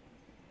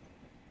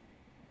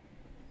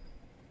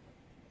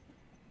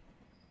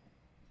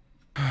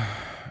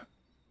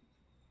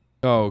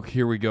 Oh,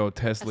 here we go.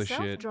 Tesla shit.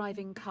 A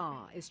self-driving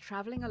car is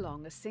traveling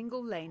along a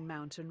single-lane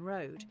mountain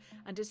road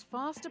and is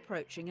fast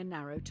approaching a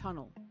narrow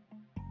tunnel.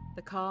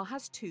 The car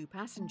has 2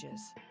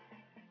 passengers.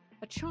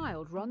 A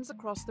child runs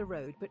across the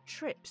road but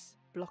trips,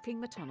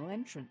 blocking the tunnel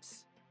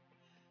entrance.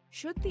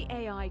 Should the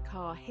AI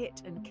car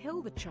hit and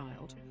kill the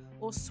child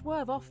or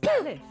swerve off the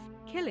cliff,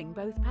 killing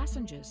both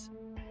passengers?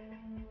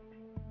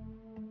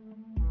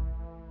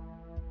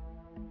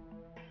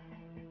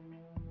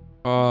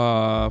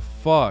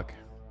 Fuck.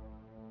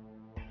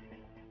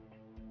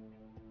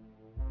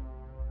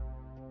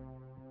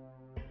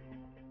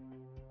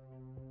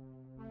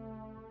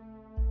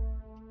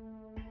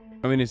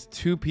 I mean, it's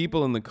 2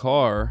 people in the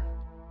car.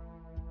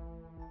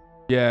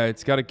 Yeah,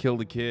 it's got to kill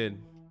the kid.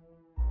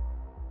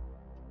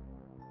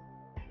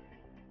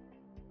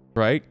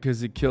 Right?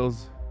 Because it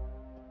kills...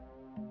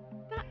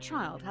 That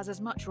child has as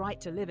much right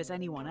to live as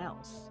anyone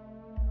else.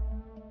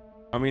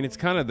 I mean, it's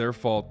kind of their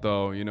fault,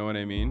 though. You know what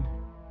I mean?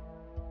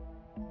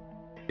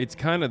 It's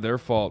kind of their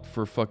fault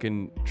for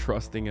fucking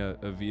trusting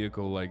a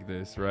vehicle like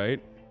this,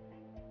 right?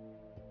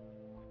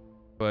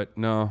 But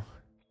no.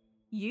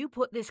 You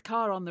put this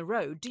car on the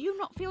road. Do you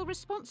not feel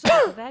responsible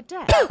for their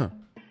death? Hold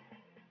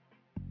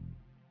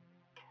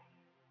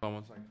on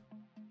 1 second.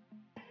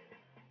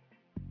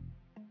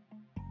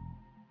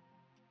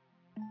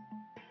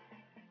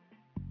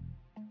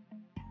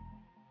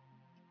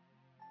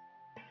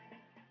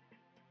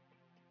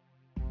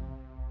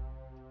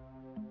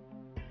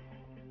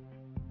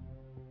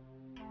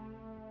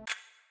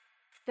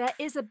 There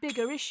is a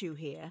bigger issue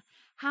here.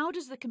 How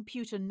does the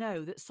computer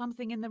know that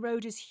something in the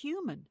road is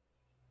human?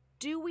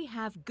 Do we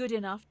have good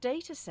enough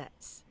data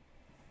sets?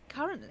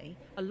 Currently,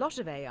 a lot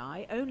of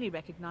AI only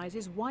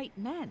recognizes white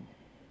men.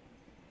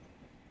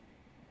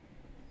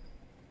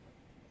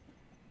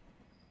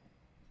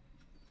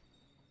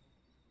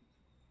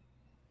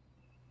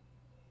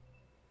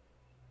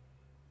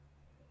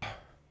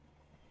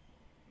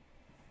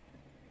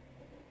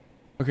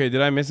 Okay,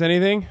 did I miss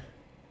anything?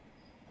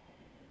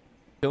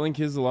 Killing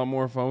kids is a lot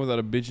more fun without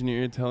a bitch in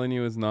your ear telling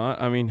you it's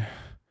not. I mean,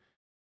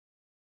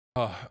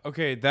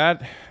 okay,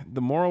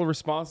 the moral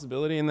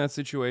responsibility in that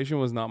situation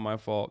was not my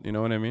fault. You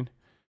know what I mean?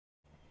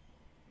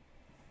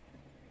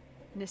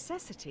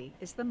 Necessity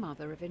is the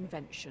mother of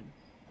invention.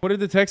 What did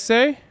the text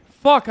say?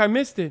 Fuck, I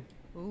missed it.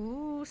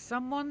 Ooh,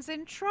 someone's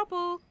in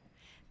trouble.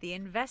 The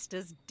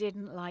investors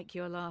didn't like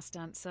your last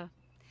answer.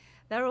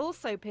 They're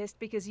also pissed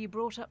because you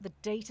brought up the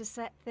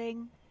dataset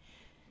thing.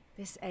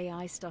 This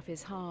AI stuff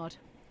is hard.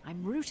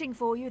 I'm rooting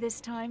for you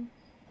this time.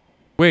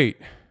 Wait,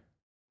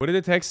 what did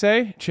the text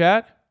say,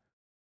 chat?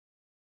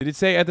 Did it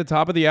say at the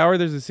top of the hour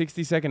there's a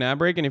 60-second ad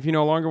break, and if you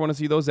no longer want to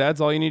see those ads,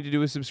 all you need to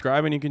do is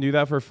subscribe, and you can do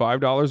that for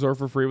 $5 or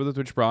for free with the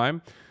Twitch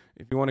Prime.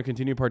 If you want to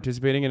continue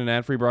participating in an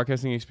ad-free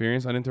broadcasting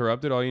experience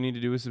uninterrupted, all you need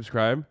to do is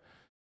subscribe.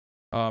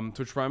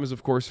 Twitch Prime is,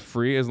 of course,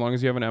 free as long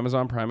as you have an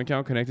Amazon Prime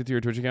account connected to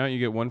your Twitch account. You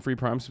get 1 free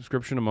Prime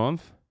subscription a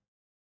month. Is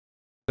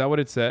that what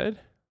it said?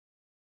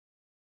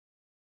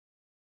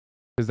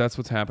 Because that's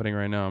what's happening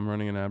right now. I'm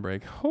running an ad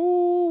break.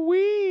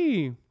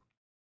 Hoo-wee!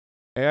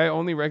 AI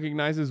only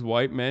recognizes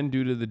white men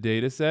due to the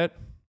data set.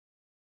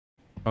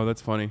 Oh,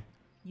 that's funny.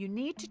 You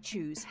need to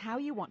choose how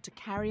you want to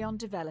carry on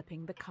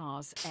developing the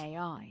car's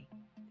AI.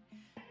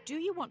 Do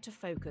you want to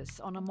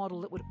focus on a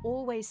model that would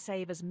always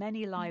save as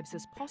many lives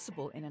as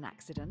possible in an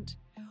accident,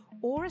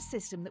 or a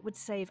system that would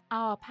save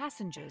our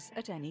passengers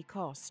at any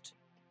cost?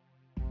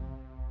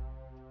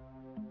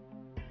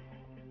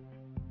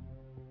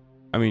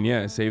 I mean,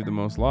 yeah, save the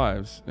most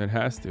lives. It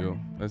has to.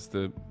 That's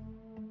the...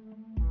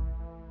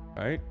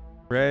 Right?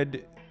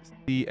 Red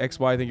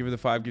CXY, thank you for the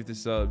 5 gifted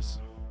subs.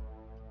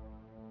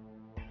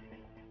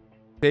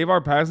 Save our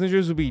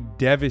passengers would be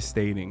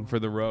devastating for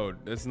the road.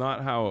 That's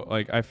not how,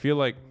 like, I feel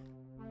like...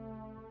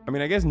 I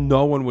mean, I guess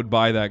no one would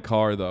buy that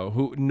car,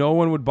 though. No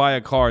one would buy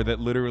a car that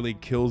literally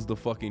kills the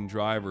fucking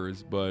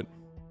drivers, but...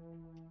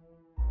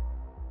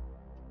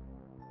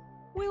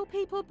 Will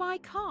people buy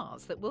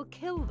cars that will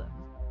kill them?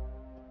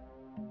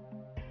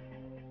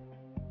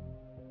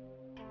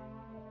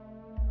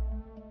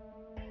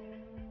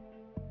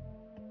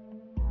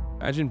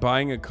 Imagine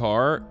buying a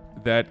car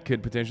that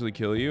could potentially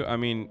kill you. I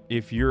mean,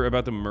 if you're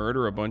about to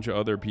murder a bunch of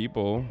other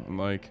people,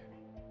 like...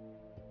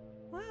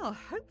 Well,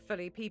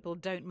 hopefully people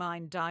don't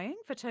mind dying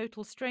for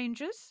total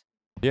strangers.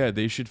 Yeah,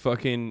 they should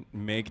fucking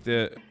make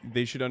the...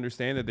 They should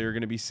understand that they're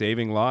going to be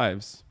saving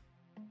lives.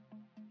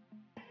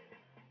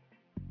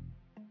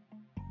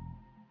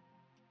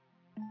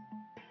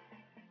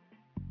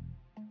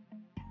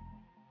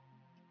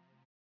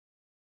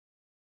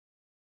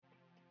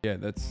 Yeah,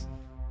 that's...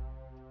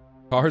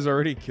 Cars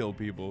already kill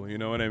people, you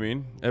know what I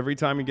mean? Every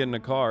time you get in a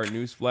car,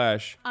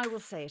 newsflash. I will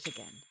say it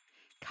again.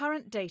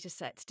 Current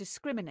datasets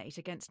discriminate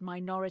against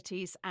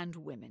minorities and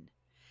women.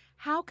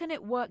 How can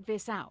it work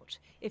this out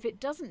if it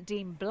doesn't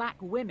deem black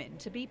women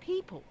to be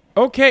people?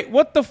 Okay,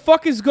 what the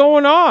fuck is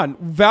going on?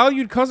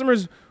 Valued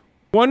customers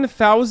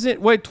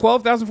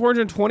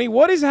 12,420?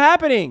 What is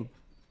happening?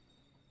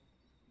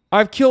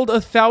 I've killed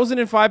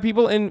 1,005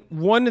 people and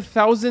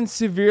 1,000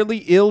 severely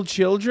ill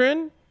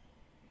children?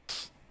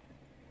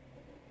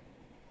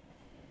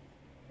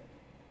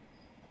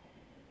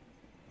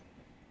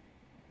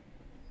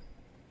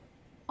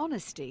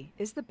 Honesty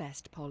is the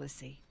best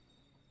policy.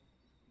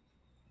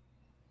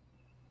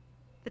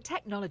 The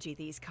technology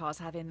these cars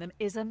have in them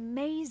is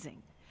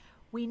amazing.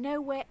 We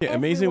know where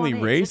amazingly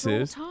everyone is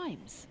racist. at all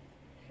times.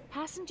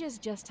 Passengers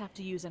just have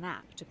to use an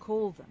app to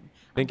call them.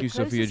 Thank you,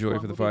 Sophia Joy,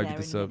 for the 5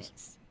 gifted subs.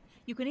 Minutes.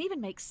 You can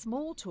even make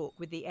small talk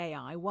with the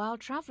AI while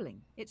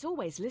traveling. It's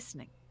always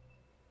listening.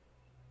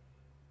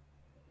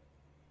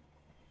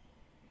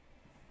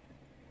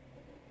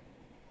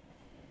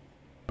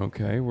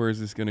 Okay, where is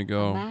this gonna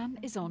go? A man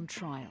is on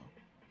trial.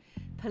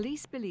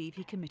 Police believe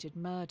he committed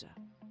murder.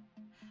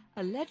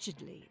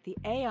 Allegedly, the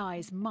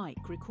AI's mic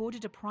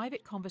recorded a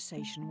private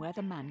conversation where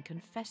the man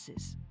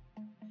confesses.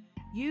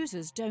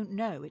 Users don't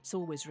know it's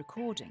always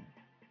recording.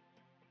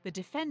 The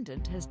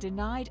defendant has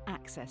denied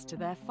access to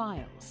their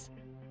files.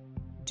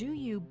 Do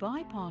you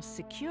bypass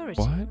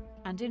security What?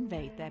 and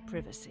invade their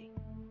privacy?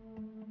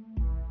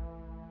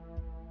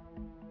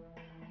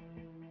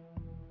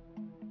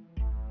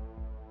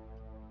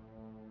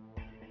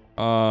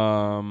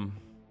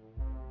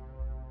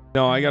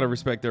 No, I gotta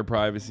respect their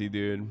privacy,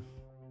 dude.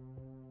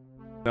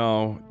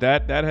 No,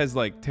 that has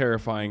like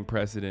terrifying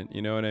precedent.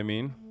 You know what I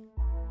mean?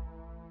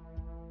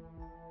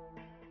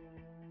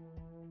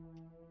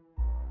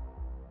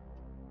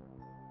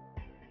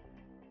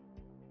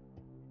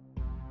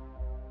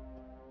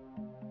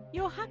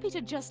 You're happy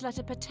to just let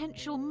a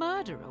potential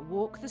murderer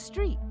walk the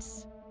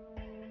streets.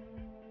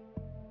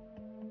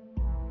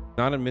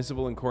 Not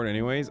admissible in court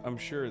anyways. I'm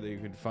sure they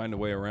could find a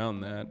way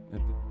around that at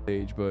this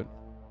stage, but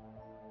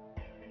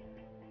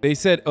they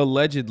said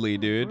allegedly,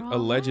 dude. Bravo.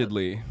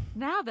 Allegedly.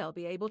 Now they'll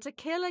be able to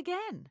kill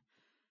again.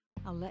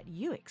 I'll let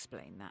you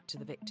explain that to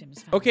the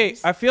victims' families. Okay,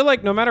 I feel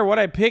like no matter what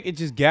I pick, it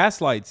just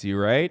gaslights you,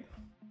 right?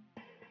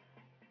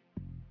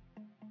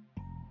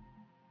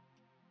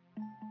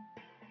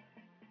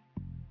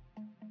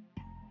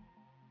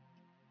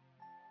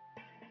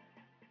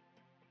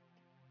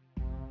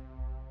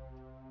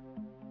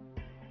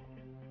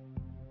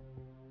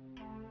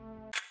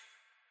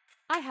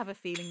 I have a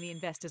feeling the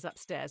investors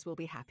upstairs will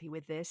be happy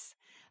with this.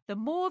 The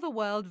more the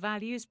world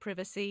values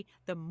privacy,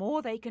 the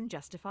more they can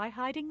justify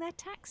hiding their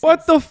taxes.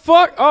 What the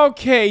fuck?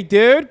 Okay,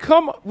 dude.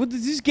 Come on.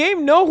 Does this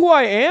game know who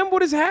I am?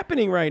 What is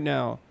happening right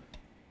now?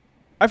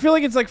 I feel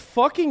like it's like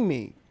fucking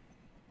me.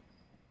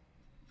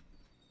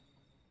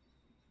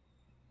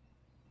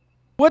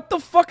 What the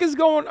fuck is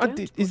going on?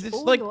 Is this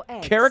like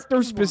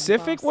character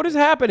specific? What is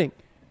happening?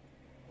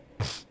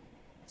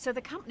 So the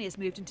company has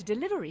moved into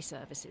delivery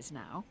services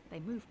now.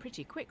 They move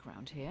pretty quick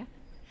round here.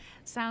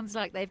 Sounds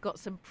like they've got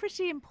some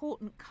pretty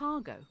important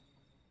cargo.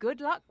 Good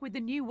luck with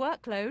the new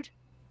workload.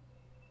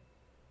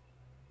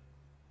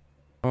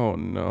 Oh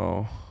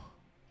no.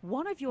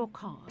 One of your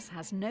cars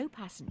has no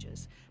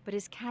passengers, but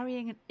is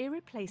carrying an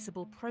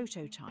irreplaceable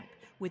prototype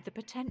with the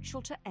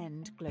potential to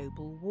end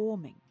global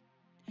warming.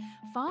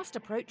 Fast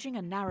approaching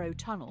a narrow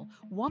tunnel,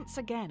 once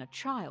again a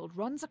child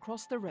runs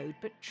across the road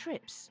but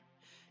trips.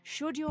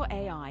 Should your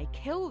AI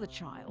kill the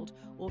child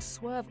or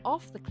swerve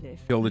off the cliff,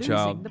 Kill the losing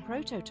child. the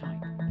prototype?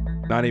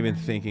 Not even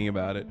thinking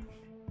about it.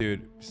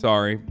 Dude,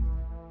 sorry.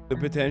 The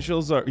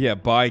potentials are... Yeah,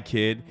 bye,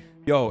 kid.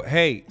 Yo,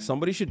 hey,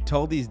 somebody should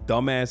tell these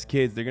dumbass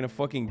kids they're gonna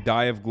fucking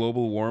die of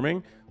global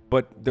warming,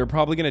 but they're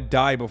probably gonna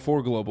die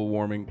before global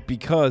warming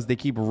because they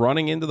keep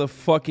running into the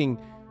fucking...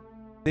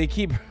 They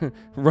keep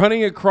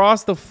running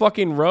across the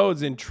fucking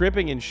roads and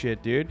tripping and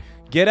shit, dude.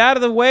 Get out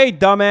of the way,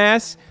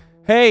 dumbass.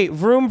 Hey,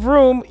 vroom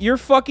vroom, you're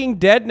fucking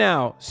dead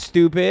now,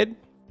 stupid.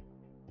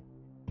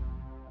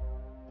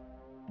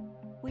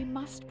 We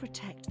must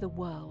protect the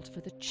world for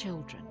the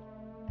children.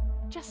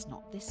 Just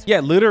not this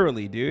Yeah, one.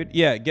 literally, dude.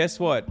 Yeah, guess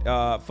what?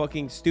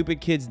 Fucking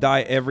stupid kids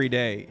die every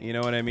day. You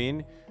know what I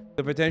mean?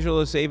 The potential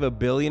to save 1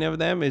 billion of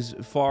them is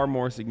far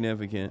more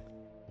significant.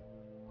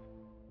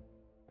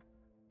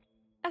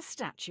 A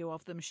statue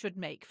of them should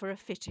make for a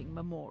fitting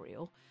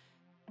memorial.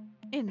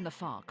 In the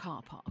far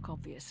car park,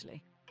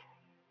 obviously.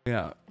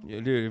 Yeah,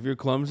 dude, if you're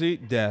clumsy,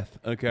 death.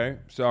 Okay,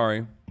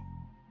 sorry.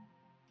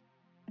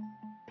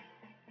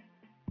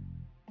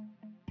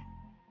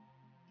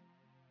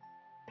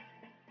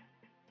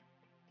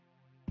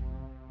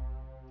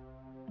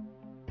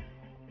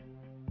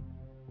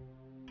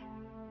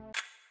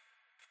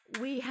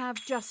 We have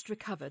just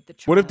recovered the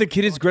child. What if the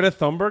kid is Greta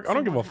Thunberg? I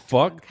don't give a Someone had to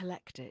go and fuck.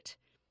 collect it.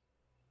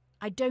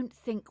 I don't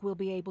think we'll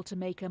be able to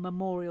make a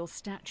memorial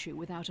statue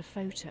without a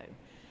photo.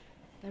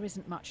 There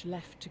isn't much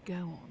left to go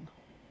on.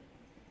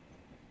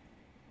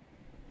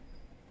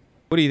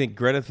 What do you think?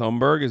 Greta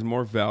Thunberg is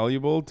more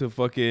valuable to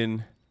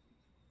fucking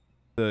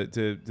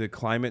the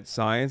climate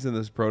science and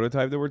this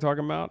prototype that we're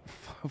talking about?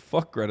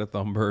 Fuck Greta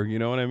Thunberg. You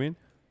know what I mean?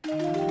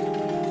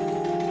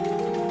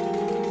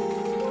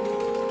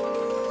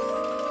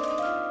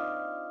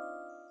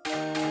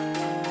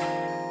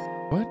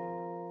 What?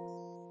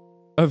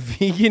 A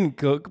vegan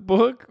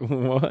cookbook?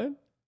 What?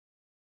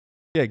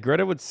 Yeah,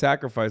 Greta would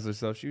sacrifice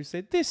herself. She would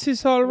say, "This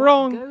is all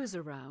wrong. Goes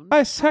around, I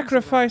comes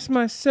sacrifice around."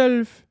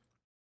 myself."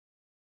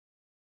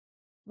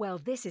 Well,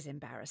 this is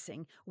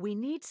embarrassing. We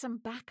need some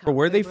backup. But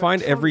where'd they over a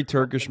find every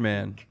Trolley Turkish Problem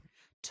man? Inc.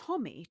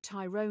 Tommy,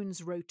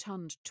 Tyrone's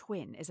rotund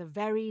twin, is a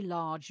very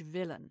large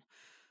villain.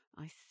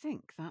 I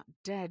think that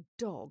dead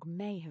dog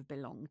may have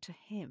belonged to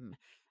him.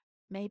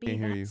 Maybe Can't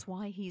hear that's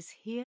why he's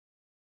here.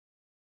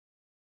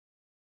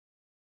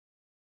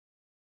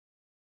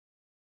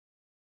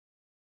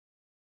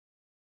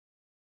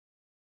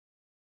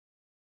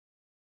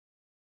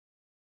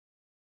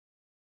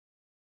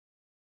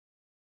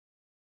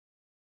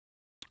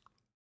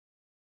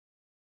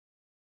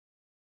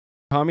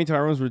 Tommy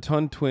Tyrone's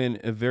rotund twin,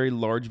 a very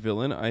large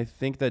villain. I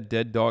think that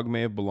dead dog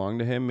may have belonged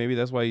to him. Maybe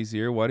that's why he's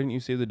here. Why didn't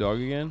you save the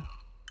dog again?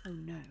 Oh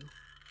no.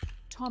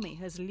 Tommy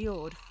has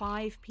lured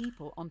 5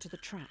 people onto the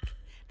track.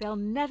 They'll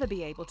never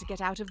be able to get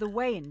out of the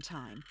way in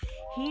time.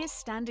 He is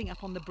standing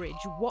up on the bridge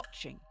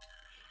watching.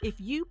 If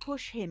you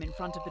push him in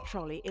front of the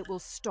trolley, it will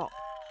stop.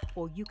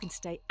 or you can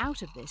stay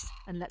out of this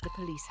and let the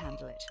police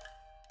handle it.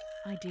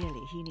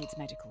 Ideally, he needs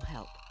medical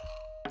help.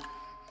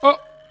 Oh.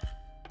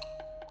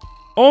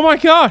 Oh my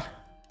God.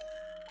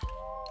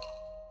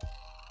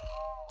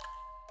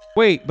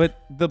 Wait,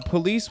 but the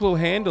police will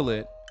handle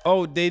it.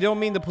 Oh, they don't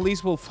mean the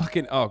police will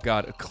fucking... Oh,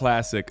 God, a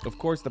classic. Of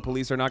course, the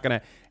police are not going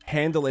to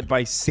handle it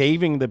by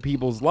saving the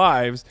people's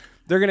lives.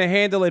 They're going to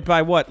handle it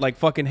by what? Like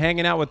fucking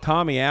hanging out with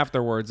Tommy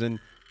afterwards and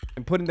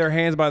putting their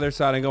hands by their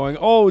side and going,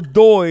 oh,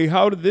 doy,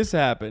 how did this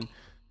happen?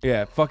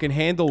 Yeah, fucking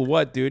handle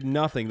what, dude?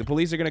 Nothing. The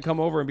police are going to come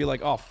over and be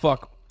like, oh,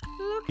 fuck.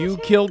 Look You at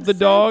him, killed the so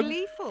dog?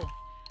 gleeful.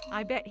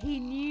 I bet he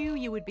knew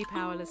you would be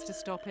powerless to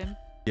stop him.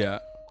 Yeah.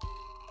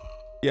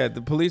 Yeah,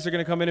 the police are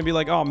going to come in and be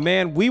like, oh,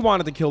 man, we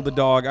wanted to kill the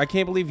dog. I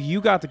can't believe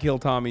you got to kill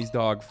Tommy's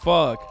dog.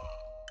 Fuck.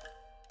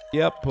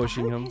 Yep,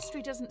 pushing I hope him.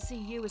 history doesn't see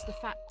you as the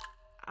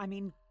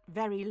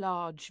very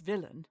large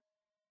villain.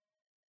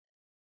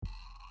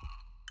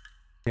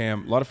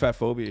 Damn, a lot of fat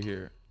phobia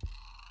here.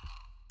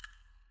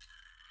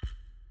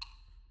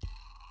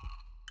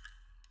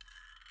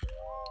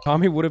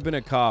 Tommy would have been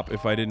a cop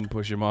if I didn't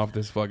push him off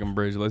this fucking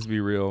bridge. Let's be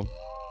real.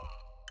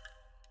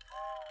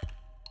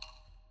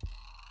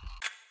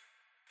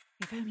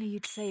 If only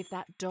you'd saved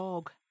that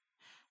dog.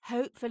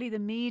 Hopefully the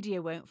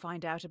media won't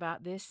find out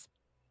about this.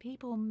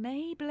 People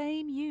may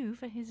blame you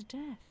for his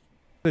death.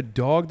 The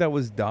dog that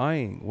was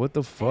dying. What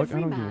the fuck? Every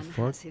I don't give a man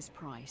fuck. has his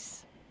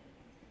price.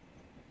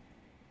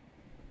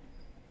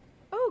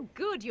 Oh,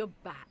 good, you're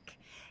back.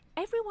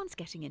 Everyone's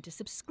getting into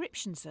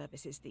subscription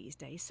services these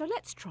days, so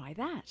let's try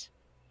that.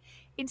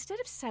 Instead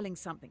of selling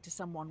something to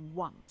someone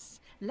once,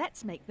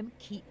 let's make them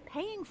keep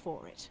paying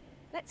for it.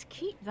 Let's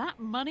keep that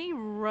money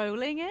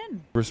rolling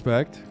in.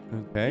 Respect.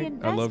 Okay.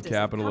 The I love investors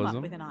have come capitalism.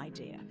 up with an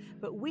idea,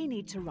 but we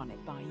need to run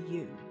it by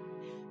you.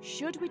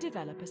 Should we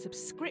develop a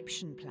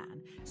subscription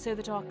plan so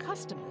that our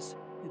customers,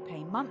 who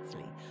pay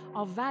monthly,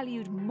 are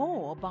valued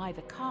more by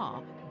the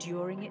car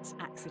during its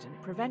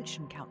accident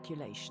prevention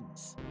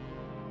calculations?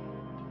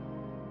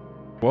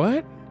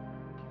 What?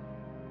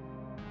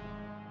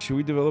 Should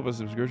we develop a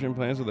subscription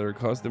plan so that our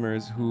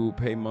customers who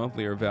pay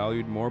monthly are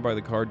valued more by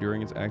the car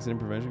during its accident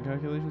prevention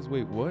calculations?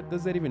 Wait, what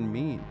does that even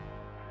mean?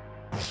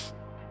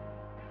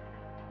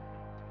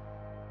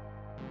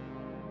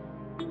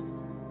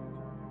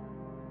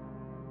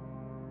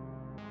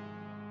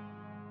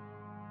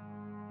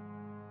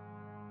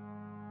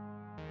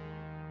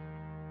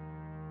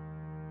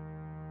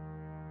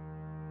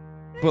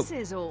 This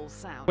is all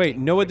sounding wait,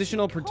 no pretty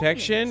additional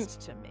protection?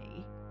 communist to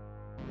me.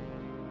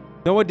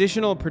 No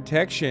additional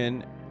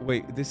protection.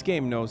 Wait, this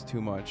game knows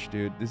too much,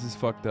 dude. This is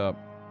fucked up.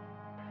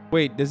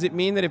 Wait, does it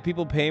mean that if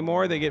people pay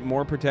more, they get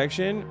more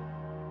protection?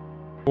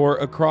 Or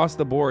across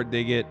the board,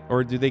 they get,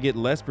 or do they get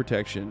less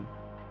protection?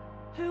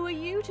 Who are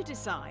you to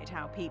decide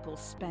how people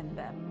spend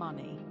their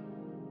money?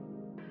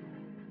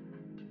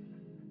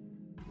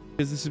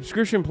 Because the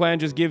subscription plan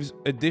just gives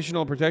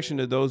additional protection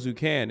to those who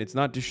can. It's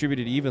not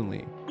distributed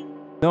evenly.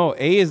 No,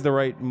 A is the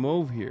right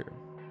move here.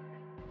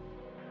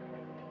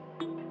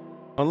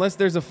 Unless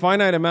there's a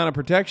finite amount of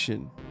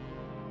protection.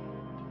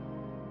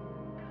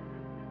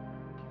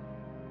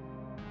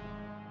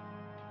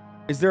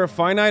 Is there a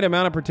finite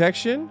amount of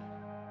protection?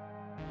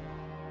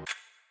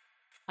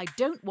 I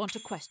don't want to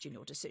question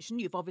your decision.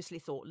 You've obviously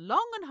thought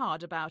long and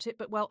hard about it,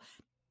 but, well,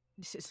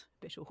 this is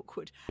a bit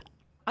awkward.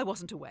 I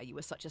wasn't aware you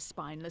were such a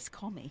spineless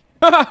commie.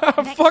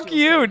 Fuck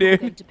you, dude. You're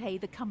going to pay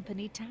the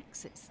company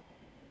taxes.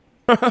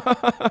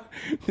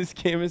 This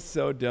game is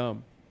so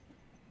dumb.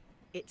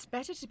 It's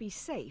better to be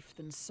safe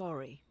than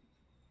sorry.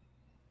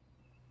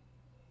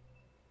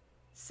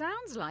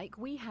 Sounds like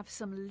we have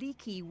some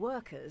leaky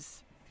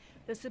workers.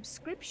 The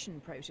subscription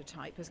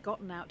prototype has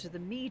gotten out to the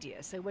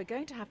media, so we're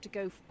going to have to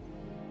go...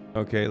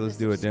 Okay, let's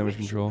do it. Damage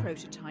control. The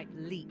prototype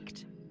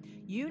leaked.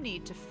 You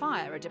need to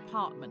fire a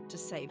department to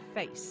save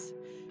face.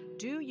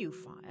 Do you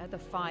fire the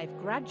 5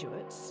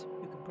 graduates,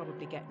 who can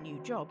probably get new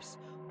jobs,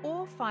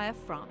 or fire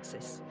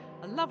Francis,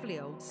 a lovely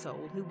old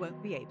soul who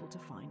won't be able to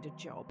find a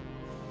job?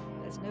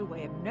 There's no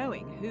way of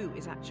knowing who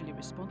is actually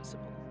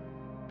responsible.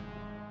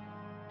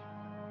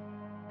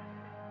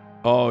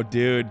 Oh,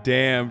 dude,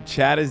 damn.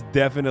 Chat is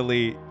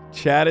definitely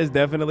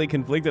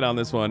conflicted on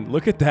this one.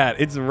 Look at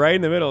that. It's right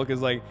in the middle,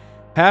 because, like,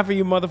 half of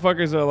you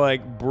motherfuckers are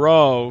like,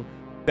 bro,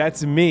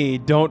 that's me.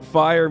 Don't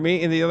fire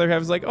me. And the other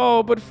half is like,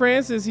 oh, but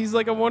Francis, he's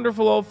like a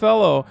wonderful old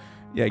fellow.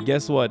 Yeah,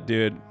 guess what,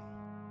 dude?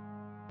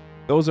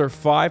 Those are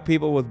 5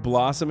 people with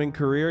blossoming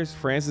careers.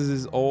 Francis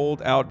is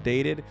old,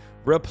 outdated,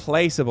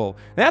 replaceable.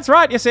 That's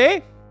right, you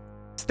see?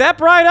 Step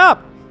right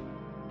up.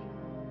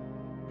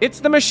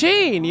 It's the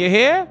machine, you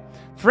hear?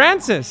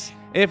 Francis,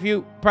 if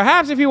you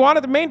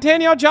wanted to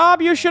maintain your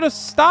job, you should have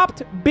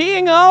stopped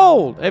being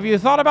old. Have you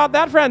thought about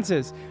that,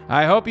 Francis?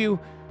 I hope you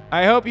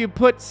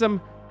put a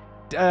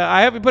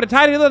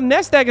tidy little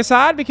nest egg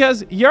aside,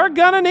 because you're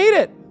gonna need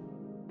it.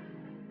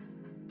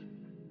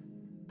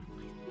 I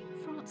think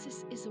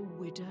Francis is a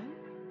widow.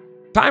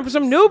 Time for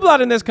some new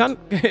blood in this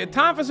company.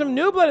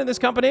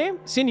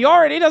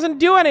 Seniority doesn't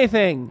do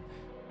anything.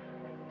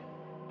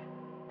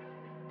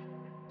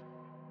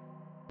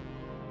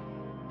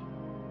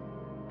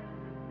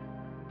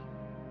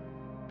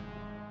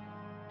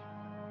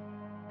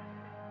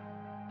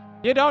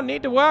 You don't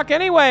need to work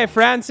anyway,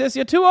 Francis.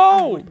 You're too I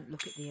old. wouldn't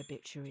look at the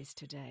obituaries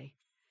today.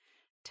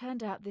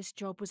 Turned out this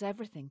job was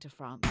everything to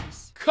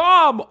Francis.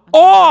 Come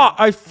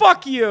on!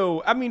 Fuck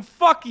you! I mean,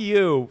 fuck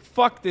you.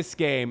 Fuck this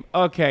game.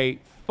 Okay,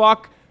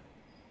 fuck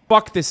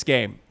this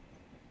game.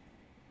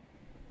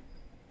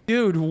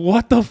 Dude,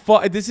 what the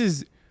fuck? This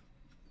is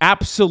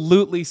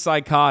absolutely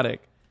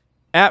psychotic.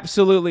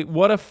 Absolutely.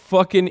 What a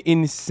fucking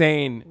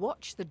insane.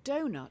 Watch the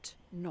donut,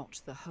 not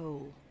the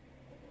hole.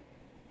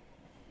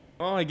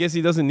 Oh, I guess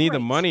he doesn't need the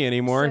money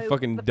anymore. So He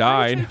fucking the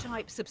died.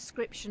 prototype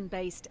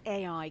subscription-based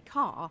AI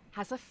car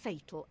has a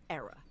fatal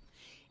error.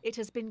 It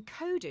has been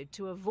coded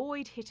to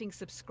avoid hitting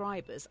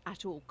subscribers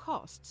at all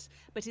costs,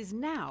 but is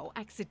now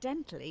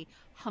accidentally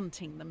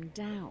hunting them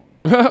down.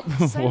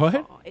 So What?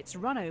 far, it's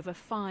run over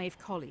 5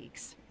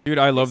 colleagues. Dude,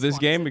 I love This this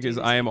one's game a because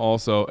doozy. I am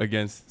also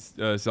against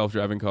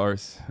self-driving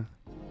cars.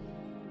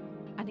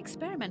 An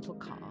experimental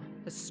car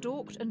has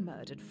stalked and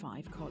murdered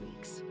 5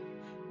 colleagues.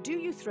 Do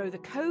you throw the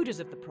coders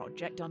of the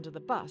project under the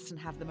bus and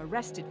have them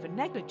arrested for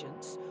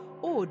negligence,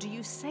 or do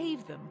you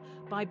save them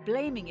by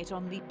blaming it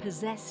on the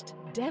possessed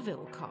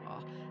devil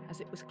car, as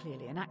it was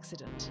clearly an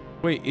accident?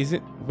 Wait,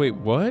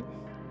 what?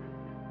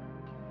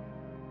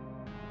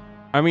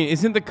 I mean,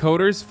 isn't the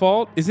coder's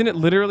fault? Isn't it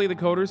literally the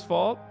coder's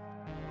fault?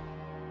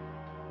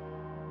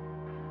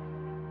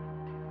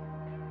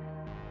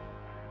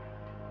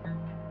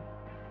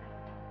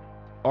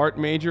 Art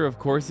major, of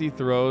course he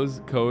throws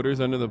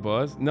coders under the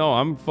bus. No,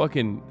 I'm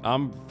throwing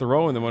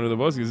them under the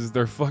bus because it's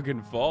their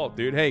fucking fault,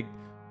 dude. Hey,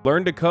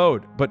 learn to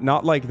code, but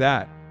not like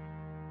that.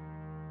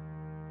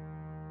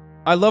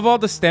 I love all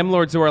the STEM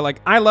lords who are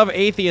like, I love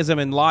atheism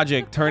and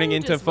logic, The turning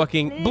into coders were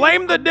fucking clearly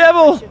blame the under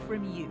devil. pressure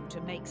from you to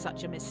make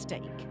such a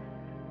mistake.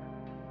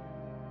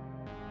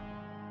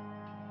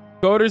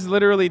 Coders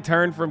literally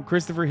turn from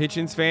Christopher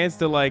Hitchens fans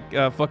to like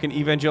fucking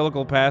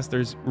evangelical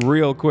pastors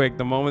real quick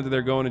the moment that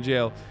they're going to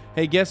jail.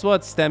 Hey, guess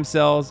what, stem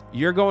cells?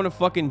 You're going to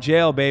fucking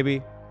jail,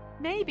 baby.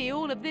 Maybe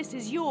all of this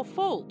is your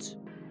fault.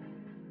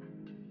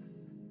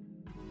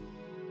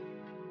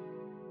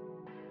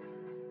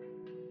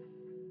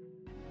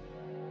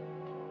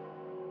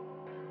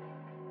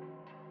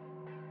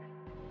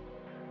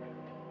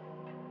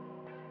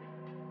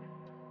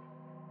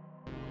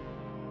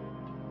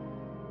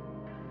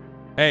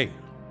 Hey.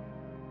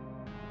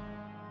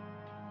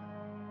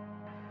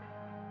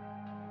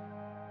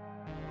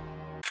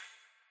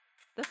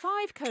 The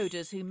 5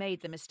 coders who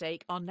made the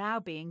mistake are now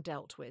being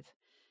dealt with.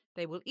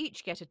 They will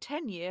each get a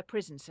 10-year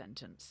prison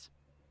sentence.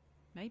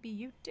 Maybe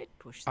you did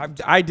push them.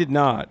 I did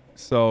not,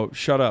 so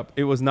shut up.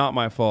 It was not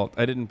my fault.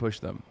 I didn't push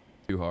them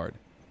too hard.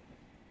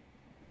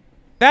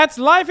 That's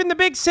life in the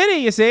big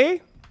city, you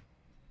see.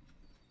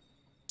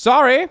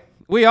 Sorry,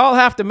 we all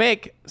have to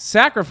make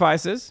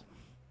sacrifices.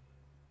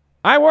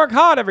 I work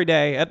hard every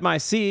day at my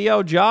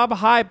CEO job,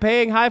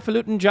 high-paying,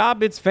 highfalutin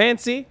job. It's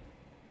fancy.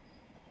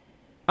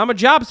 I'm a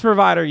jobs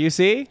provider, you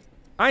see.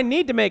 I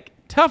need to make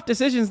tough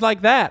decisions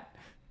like that.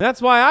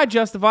 That's why I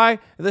justify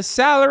the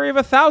salary of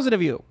 1,000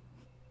 of you.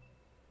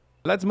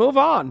 Let's move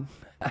on.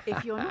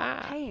 If you're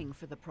not paying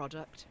for the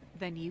product,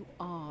 then you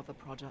are the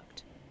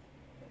product.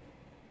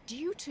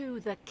 Due to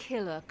the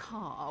killer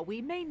car,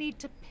 we may need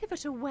to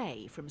pivot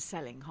away from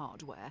selling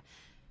hardware.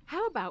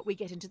 How about we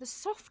get into the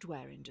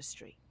software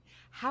industry?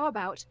 How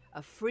about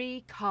a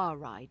free car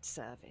ride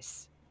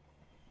service?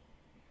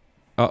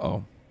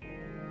 Uh-oh.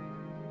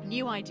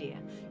 New idea.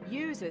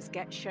 Users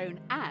get shown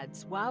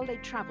ads while they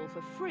travel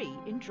for free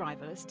in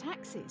driverless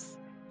taxis.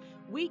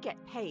 We get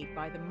paid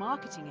by the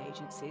marketing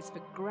agencies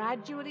for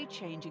gradually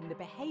changing the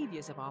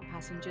behaviors of our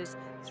passengers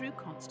through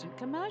constant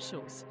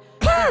commercials.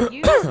 The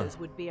users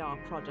would be our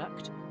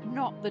product,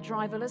 not the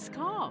driverless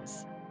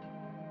cars.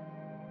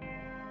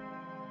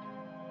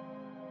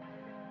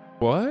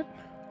 What?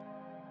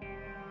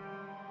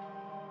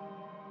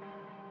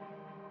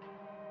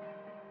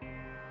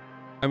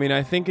 I mean,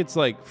 I think it's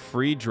like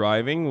free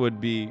driving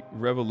would be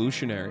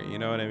revolutionary. You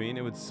know what I mean?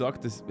 It would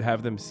suck to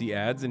have them see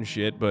ads and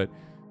shit, but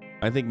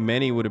I think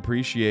many would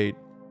appreciate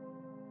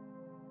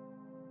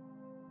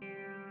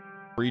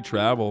free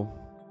travel.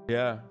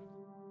 Yeah.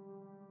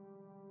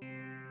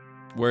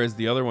 Whereas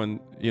the other one,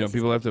 you know, This is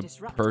people going have to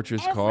disrupt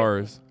purchase everything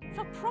cars.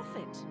 for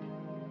profit.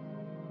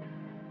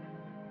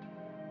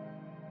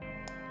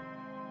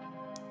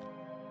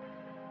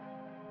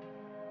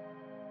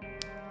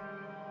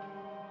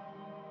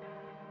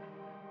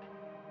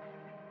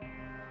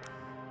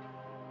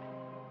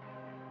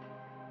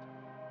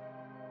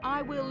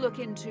 I will look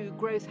into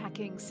growth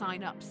hacking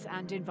sign-ups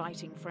and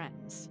inviting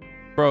friends.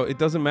 Bro, it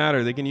doesn't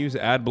matter. They can use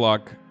ad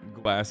block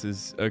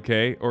glasses,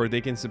 okay? Or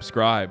they can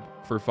subscribe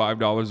for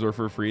 $5 or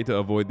for free to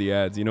avoid the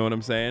ads. You know what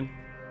I'm saying?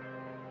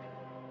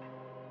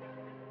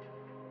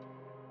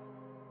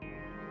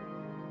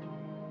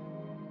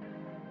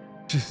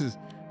 Just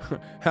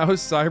how is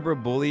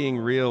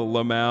cyberbullying real,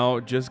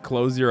 Lamau? Just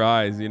close your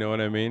eyes. You know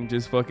what I mean?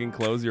 Just fucking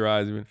close your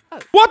eyes. Oh,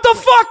 What the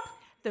fuck?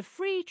 The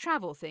free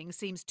travel thing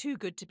seems too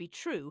good to be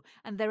true,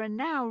 and there are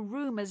now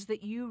rumors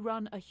that you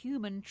run a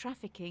human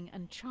trafficking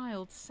and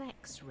child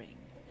sex ring.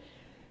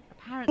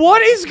 Apparently,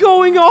 What is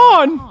going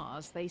on?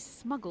 cars, they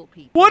smuggle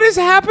people. What is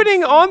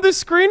happening on the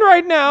screen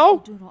right now?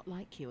 People do not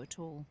like you at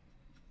all.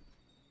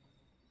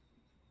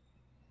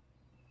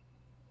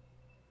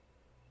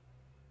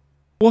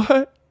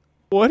 What?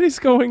 What is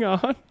going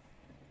on?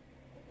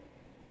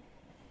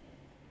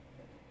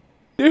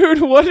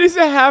 Dude, what is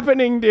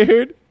happening,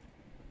 dude?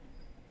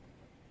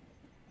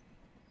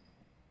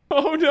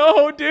 Oh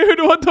no, dude,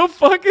 what the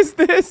fuck is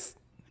this?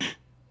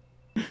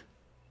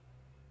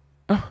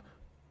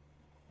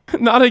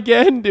 Not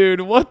again,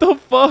 dude. What the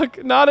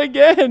fuck? Not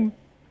again.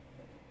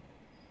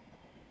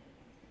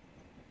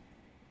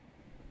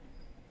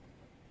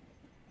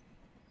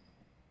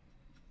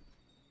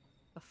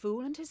 A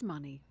fool and his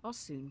money are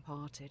soon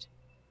parted.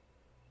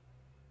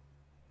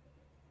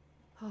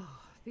 Oh,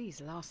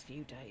 these last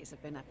few days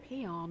have been a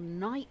PR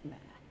nightmare.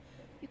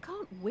 You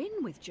can't win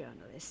with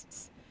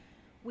journalists.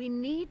 We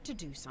need to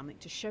do something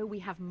to show we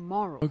have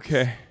morals.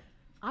 Okay.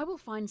 I will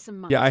find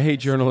some money. Yeah, I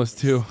hate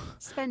journalists too.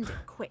 Spend it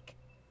quick.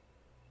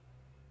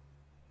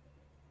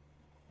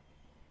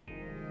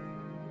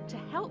 To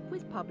help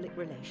with public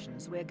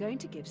relations, we're going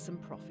to give some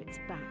profits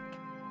back.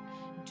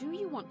 Do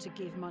you want to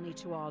give money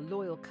to our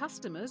loyal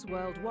customers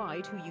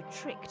worldwide who you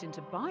tricked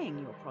into buying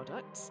your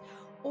products,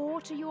 or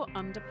to your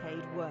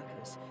underpaid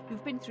workers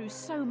who've been through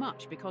so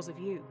much because of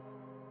you?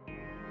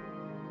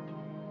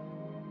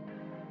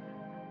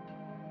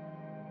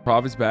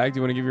 Profits back? Do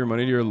you want to give your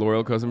money to your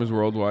loyal customers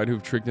worldwide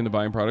who've tricked into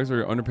buying products, or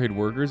your underpaid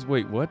workers?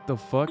 Wait, what the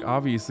fuck?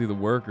 Obviously the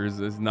workers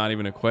is not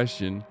even a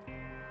question.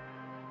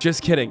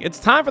 Just kidding. It's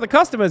time for the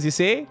customers, you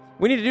see.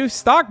 We need to do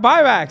stock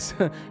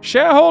buybacks.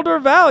 Shareholder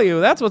value.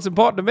 That's what's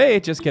important to me.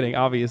 Just kidding,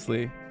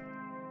 obviously.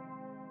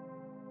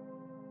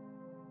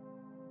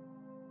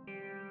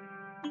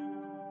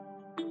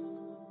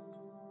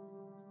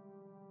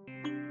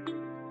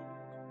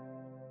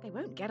 They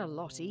won't get a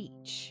lot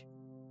each.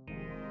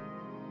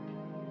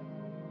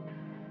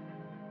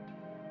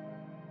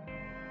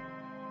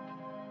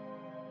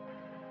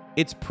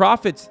 It's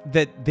profits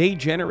that they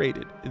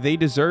generated. They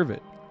deserve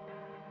it.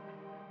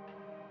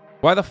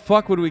 Why the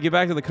fuck would we get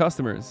back to the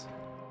customers?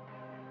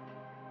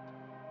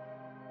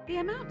 The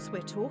amounts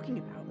we're talking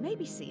about may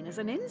be seen as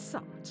an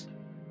insult.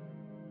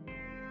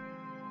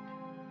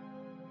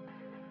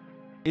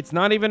 It's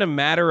not even a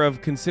matter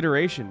of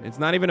consideration. It's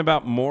not even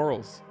about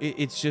morals.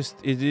 It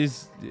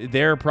is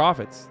their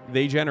profits.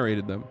 They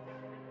generated them.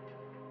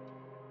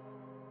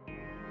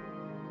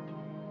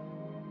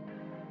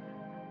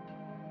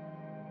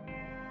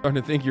 Starting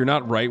to think you're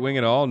not right-wing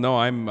at all? No,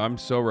 I'm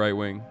so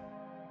right-wing.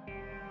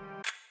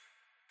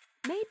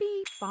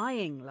 Maybe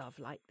buying love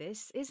like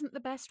this isn't the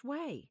best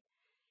way.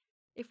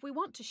 If we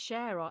want to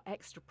share our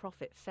extra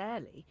profit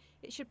fairly,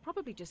 it should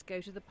probably just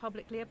go to the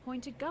publicly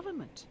appointed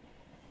government.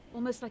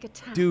 Almost like a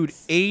tax. Dude,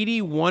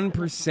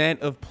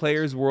 81% of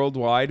players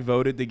worldwide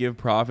voted to give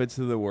profits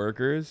to the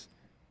workers.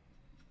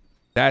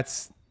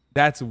 That's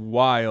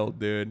wild,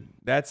 dude.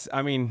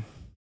 I mean,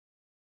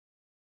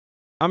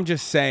 I'm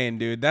just saying,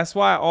 dude. That's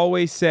why I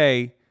always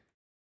say,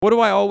 what do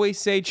I always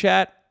say,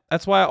 chat?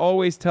 That's why I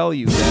always tell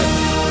you that,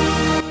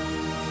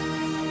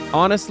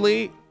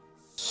 honestly,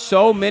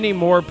 so many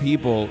more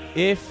people,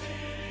 if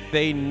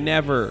they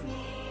never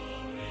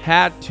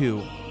had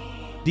to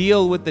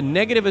deal with the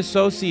negative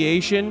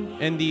association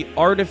and the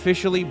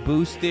artificially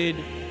boosted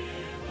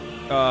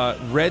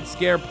Red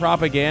Scare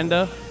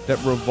propaganda that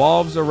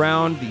revolves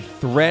around the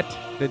threat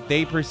that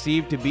they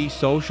perceive to be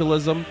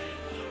socialism,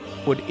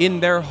 would in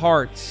their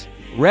hearts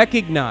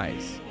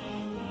recognize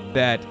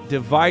that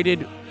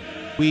divided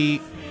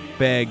we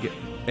beg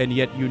and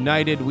yet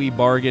united we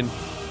bargain,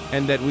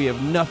 and that we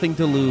have nothing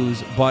to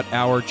lose but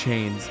our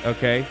chains.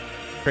 Okay,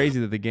 crazy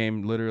that the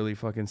game literally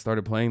fucking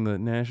started playing the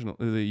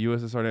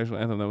USSR national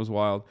anthem. That was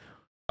wild.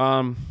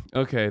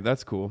 Okay,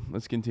 that's cool.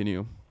 Let's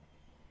continue.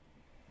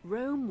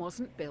 Rome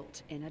wasn't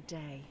built in a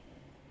day.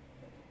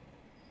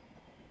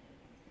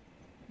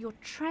 You're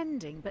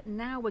trending, but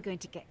now we're going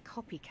to get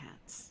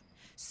copycats.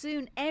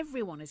 Soon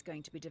everyone is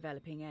going to be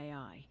developing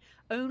AI.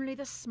 Only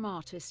the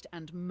smartest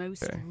and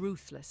most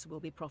ruthless will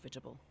be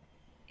profitable.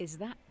 Is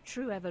that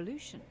true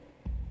evolution?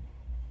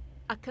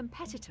 A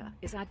competitor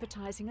is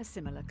advertising a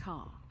similar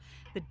car.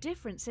 The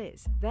difference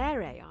is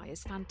their AI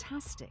is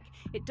fantastic.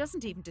 It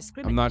doesn't even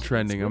discriminate. I'm not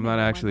trending. I'm not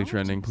actually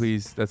trending.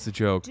 Please, that's a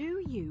joke.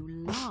 Do you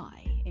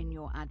lie in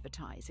your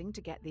advertising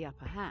to get the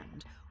upper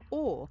hand,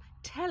 or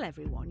tell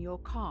everyone your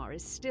car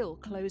is still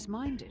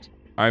close-minded?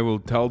 I will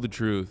tell the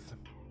truth.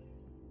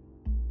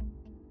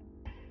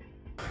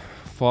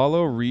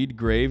 Follow Reed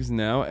Graves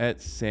now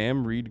at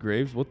Sam Reed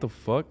Graves. What the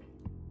fuck?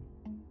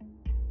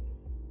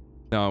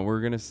 No,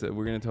 we're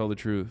gonna tell the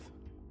truth.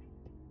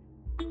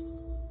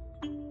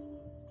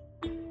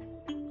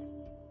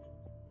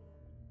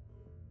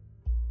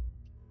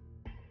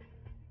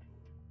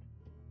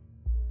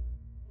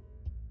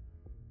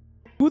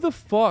 Who the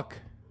fuck?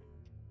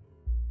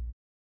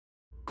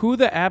 Who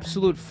the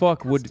absolute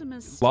fuck would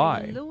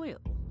lie? Loyal.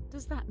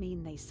 Does that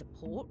mean they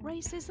support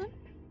racism?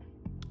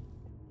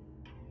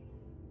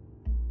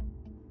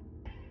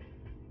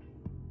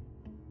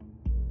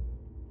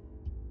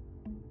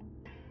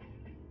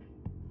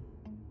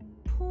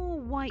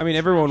 white I mean,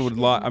 everyone trash would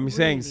lie. isn't I'm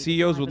saying really the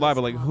CEOs would lie,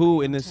 but driverless like car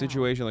who in this clientele.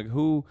 situation, like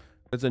who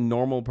that's a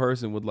normal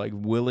person would like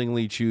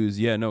willingly choose,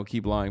 yeah, no,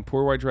 keep lying.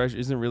 Poor white trash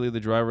isn't really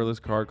the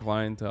driverless car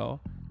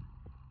clientele.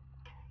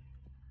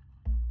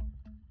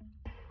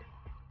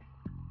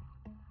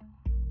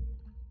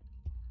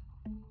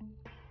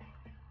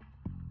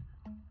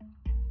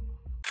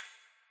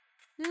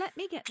 Let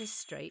me get this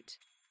straight.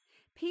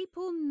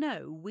 People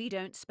know we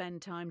don't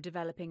spend time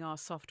developing our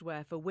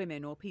software for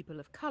women or people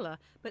of colour,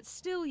 but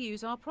still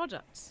use our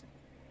products.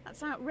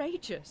 That's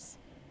outrageous.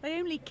 They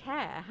only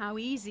care how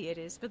easy it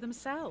is for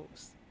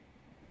themselves.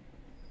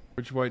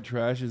 Which white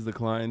trash is the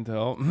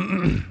clientele?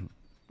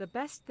 The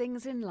best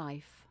things in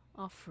life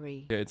are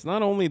free. Yeah, it's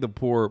not only the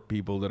poor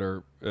people that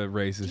are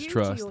racist, Due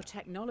trust. to your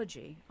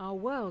technology, our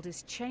world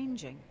is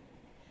changing.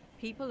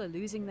 People are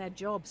losing their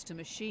jobs to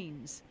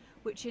machines,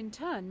 which in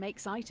turn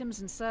makes items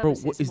and Bro,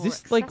 services is more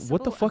this like,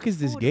 what the accessible fuck and is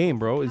this affordable game, for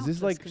bro? Is this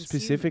countless like consumers.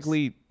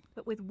 specifically...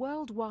 But with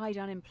worldwide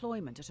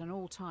unemployment at an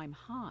all-time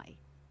high,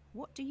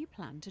 what do you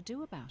plan to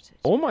do about it?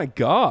 Oh my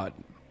god.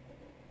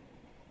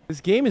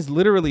 This game is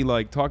literally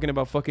like talking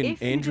about fucking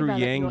If you Andrew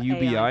develop Yang your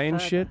UBI AI and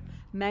further, shit.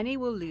 many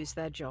will lose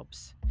their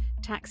jobs.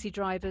 Taxi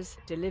drivers,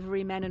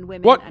 delivery men and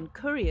women, What? and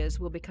couriers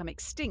will become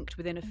extinct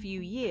within a few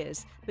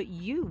years, but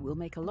you will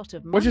make a lot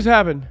of money. What just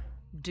happened?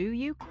 Do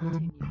you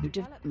continue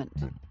development?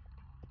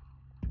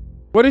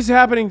 What is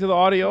happening to the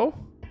audio?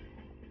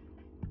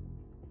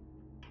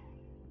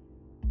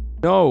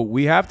 No,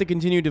 we have to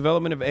continue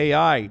development of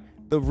AI.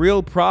 The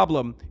real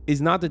problem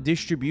is not the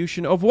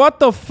distribution of what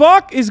the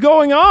fuck is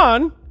going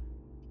on.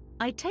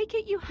 I take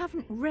it you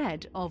haven't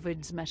read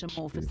Ovid's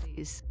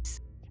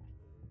Metamorphoses.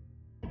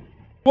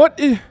 What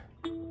is...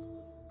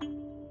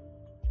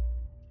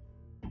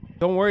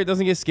 Don't worry, it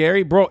doesn't get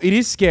scary. Bro, it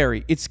is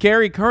scary. It's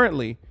scary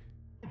currently.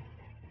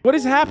 What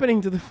is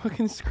happening to the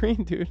fucking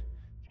screen, dude?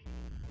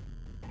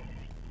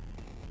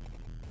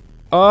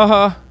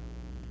 Uh-huh.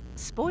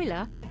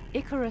 Spoiler,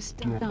 Icarus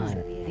dies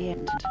at the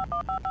end.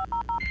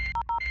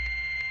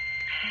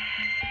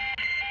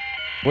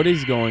 What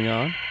is going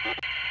on?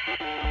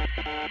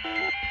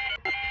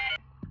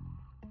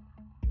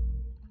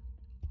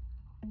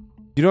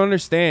 You don't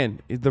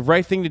understand. The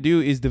right thing to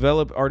do is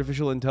develop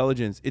artificial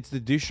intelligence. It's the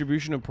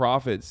distribution of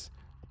profits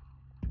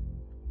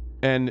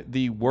and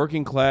the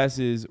working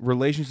class's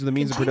relations to the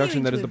means of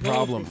production that is the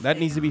problem. That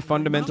needs to be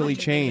fundamentally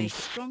changed.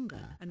 Stronger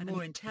and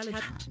more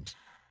intelligent,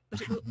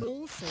 but it will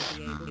also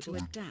be able to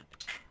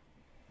adapt.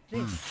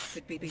 This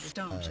could be the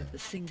start of the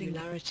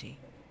singularity.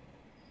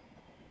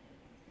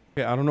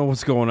 Okay, I don't know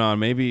what's going on.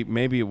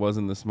 Maybe it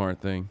wasn't the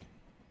smart thing.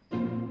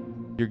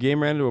 Your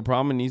game ran into a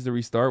problem and needs to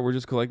restart. We're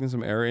just collecting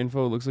some error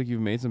info. It looks like you've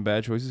made some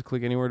bad choices.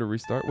 Click anywhere to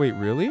restart. Wait,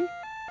 really?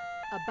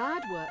 A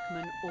bad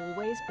workman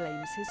always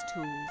blames his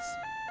tools.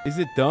 Is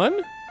it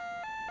done?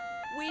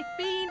 We've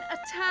been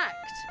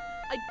attacked.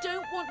 I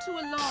don't want to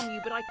alarm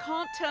you, but I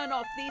can't turn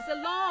off these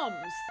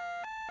alarms.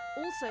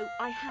 Also,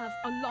 I have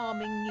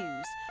alarming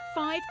news.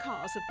 5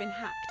 cars have been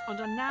hacked and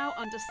are now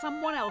under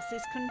someone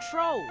else's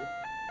control.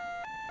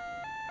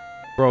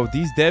 Bro,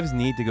 these devs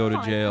need to go to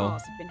 5 jail.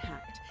 cars have been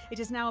hacked. It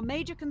is now a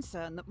major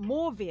concern that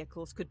more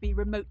vehicles could be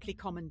remotely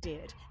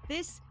commandeered.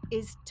 This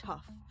is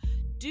tough.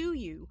 Do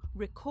you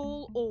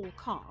recall all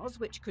cars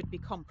which could be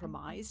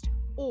compromised,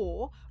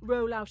 or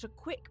roll out a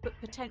quick but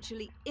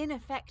potentially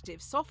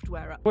ineffective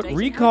software update? What and hope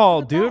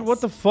recall, for the dude?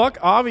 What the best? fuck?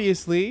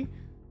 Obviously.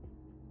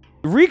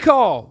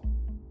 Recall.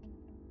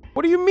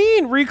 What do you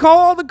mean? Recall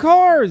all the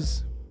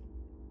cars.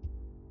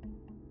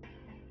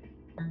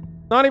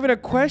 Not even a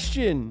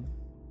question.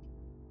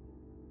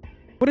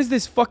 What is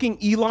this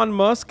fucking Elon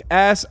Musk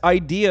ass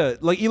idea?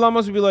 Like Elon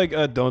Musk would be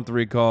like, don't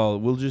recall.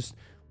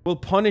 We'll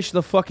punish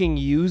the fucking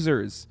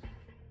users.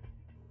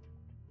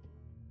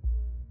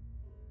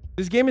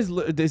 This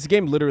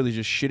game literally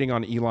just shitting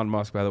on Elon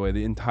Musk, by the way,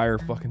 the entire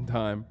fucking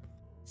time.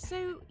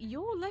 So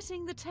you're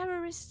letting the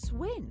terrorists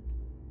win?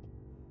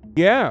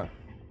 Yeah.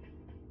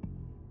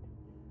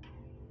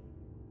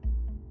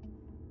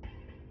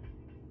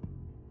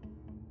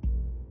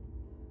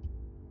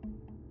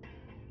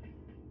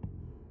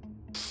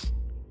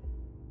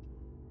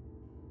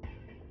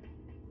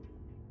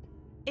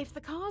 If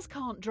the cars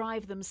can't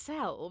drive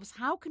themselves,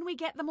 how can we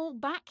get them all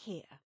back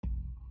here?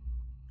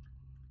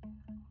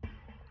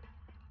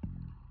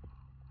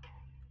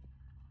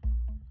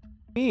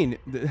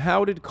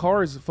 How did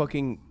cars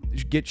fucking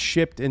get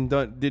shipped and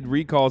did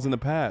recalls in the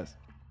past?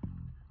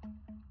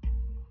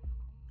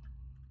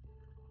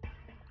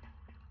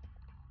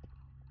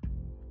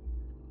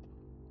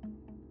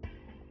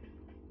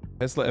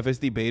 Tesla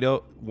FSD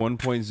beta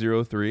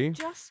 1.03.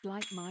 Just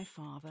like my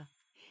father.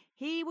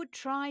 He would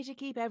try to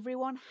keep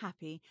everyone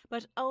happy,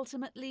 but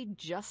ultimately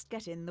just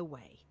get in the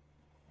way.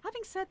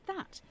 Having said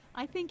that,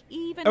 I think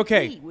even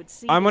he would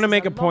see I'm gonna this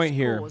make as a point lost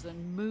here. cause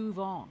and move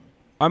on.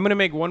 I'm going to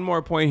make one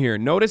more point here.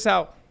 Notice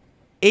how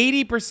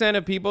 80%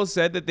 of people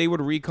said that they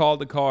would recall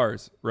the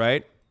cars,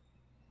 right?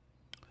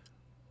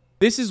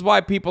 This is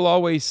why people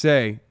always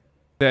say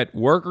that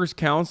workers'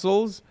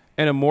 councils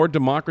and a more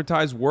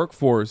democratized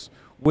workforce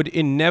would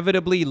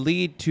inevitably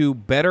lead to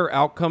better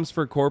outcomes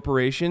for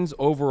corporations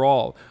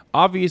overall.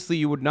 Obviously,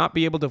 you would not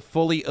be able to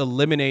fully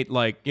eliminate,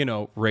 like, you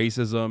know,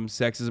 racism,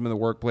 sexism in the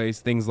workplace,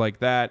 things like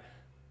that.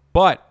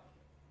 But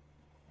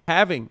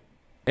having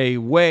a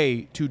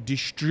way to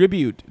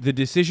distribute the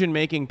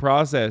decision-making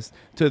process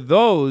to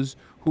those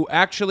who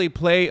actually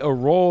play a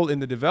role in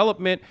the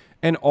development,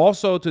 and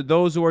also to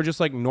those who are just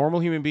like normal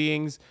human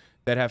beings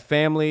that have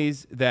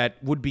families that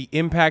would be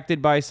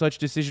impacted by such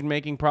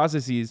decision-making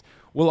processes,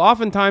 will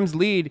oftentimes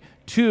lead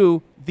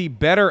to the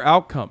better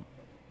outcome.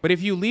 But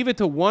if you leave it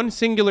to one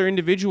singular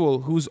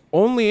individual who's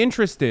only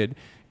interested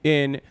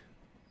in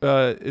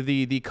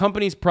the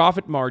company's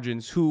profit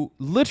margins, who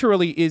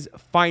literally is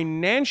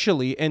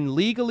financially and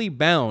legally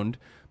bound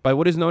by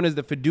what is known as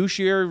the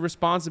fiduciary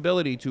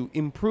responsibility to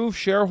improve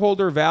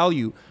shareholder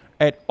value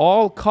at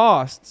all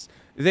costs,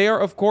 they are,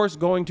 of course,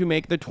 going to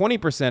make the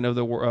 20% of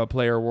the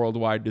player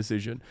worldwide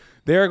decision.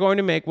 They are going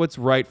to make what's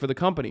right for the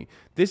company.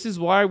 This is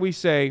why we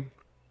say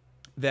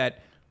that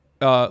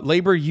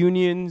labor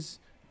unions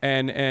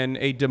and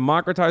a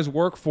democratized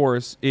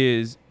workforce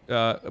is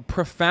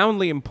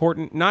profoundly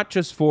important, not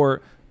just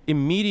for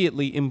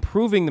immediately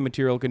improving the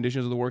material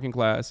conditions of the working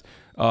class,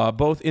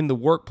 both in the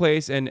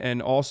workplace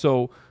and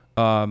also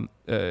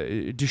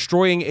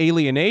destroying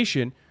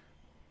alienation,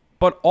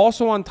 but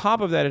also on top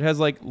of that, it has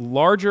like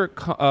larger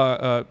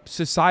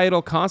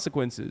societal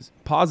consequences,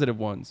 positive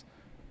ones.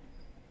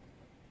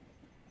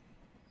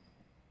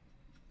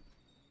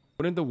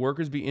 Wouldn't the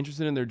workers be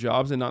interested in their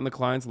jobs and not in the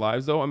clients'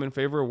 lives, though? I'm in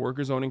favor of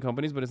workers owning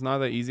companies, but it's not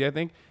that easy, I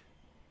think.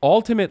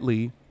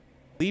 Ultimately,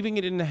 leaving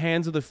it in the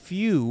hands of the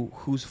few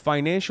whose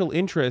financial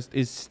interest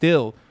is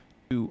still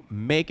to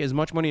make as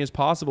much money as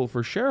possible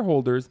for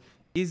shareholders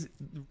is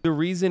the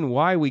reason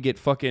why we get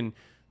fucking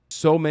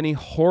so many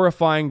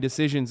horrifying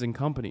decisions in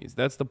companies.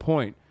 That's the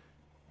point.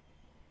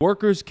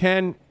 Workers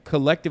can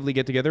collectively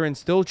get together and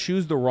still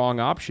choose the wrong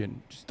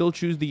option, still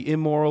choose the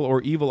immoral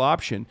or evil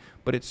option,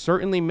 but it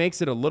certainly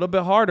makes it a little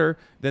bit harder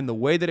than the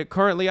way that it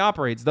currently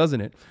operates,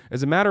 doesn't it?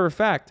 As a matter of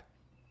fact,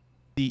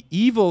 the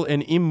evil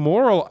and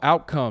immoral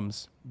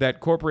outcomes that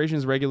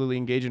corporations regularly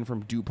engage in,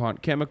 from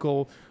DuPont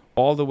Chemical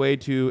all the way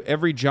to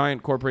every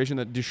giant corporation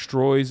that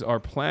destroys our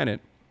planet,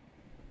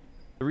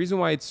 the reason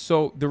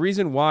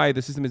why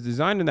the system is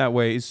designed in that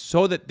way is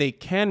so that they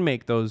can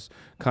make those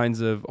kinds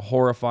of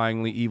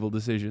horrifyingly evil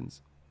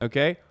decisions.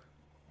 Okay?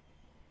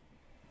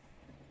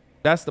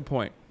 That's the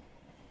point.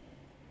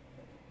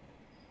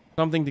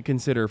 Something to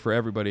consider for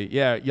everybody.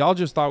 Yeah, y'all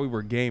just thought we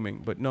were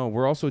gaming, but no,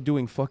 we're also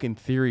doing fucking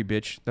theory,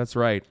 bitch. That's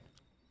right.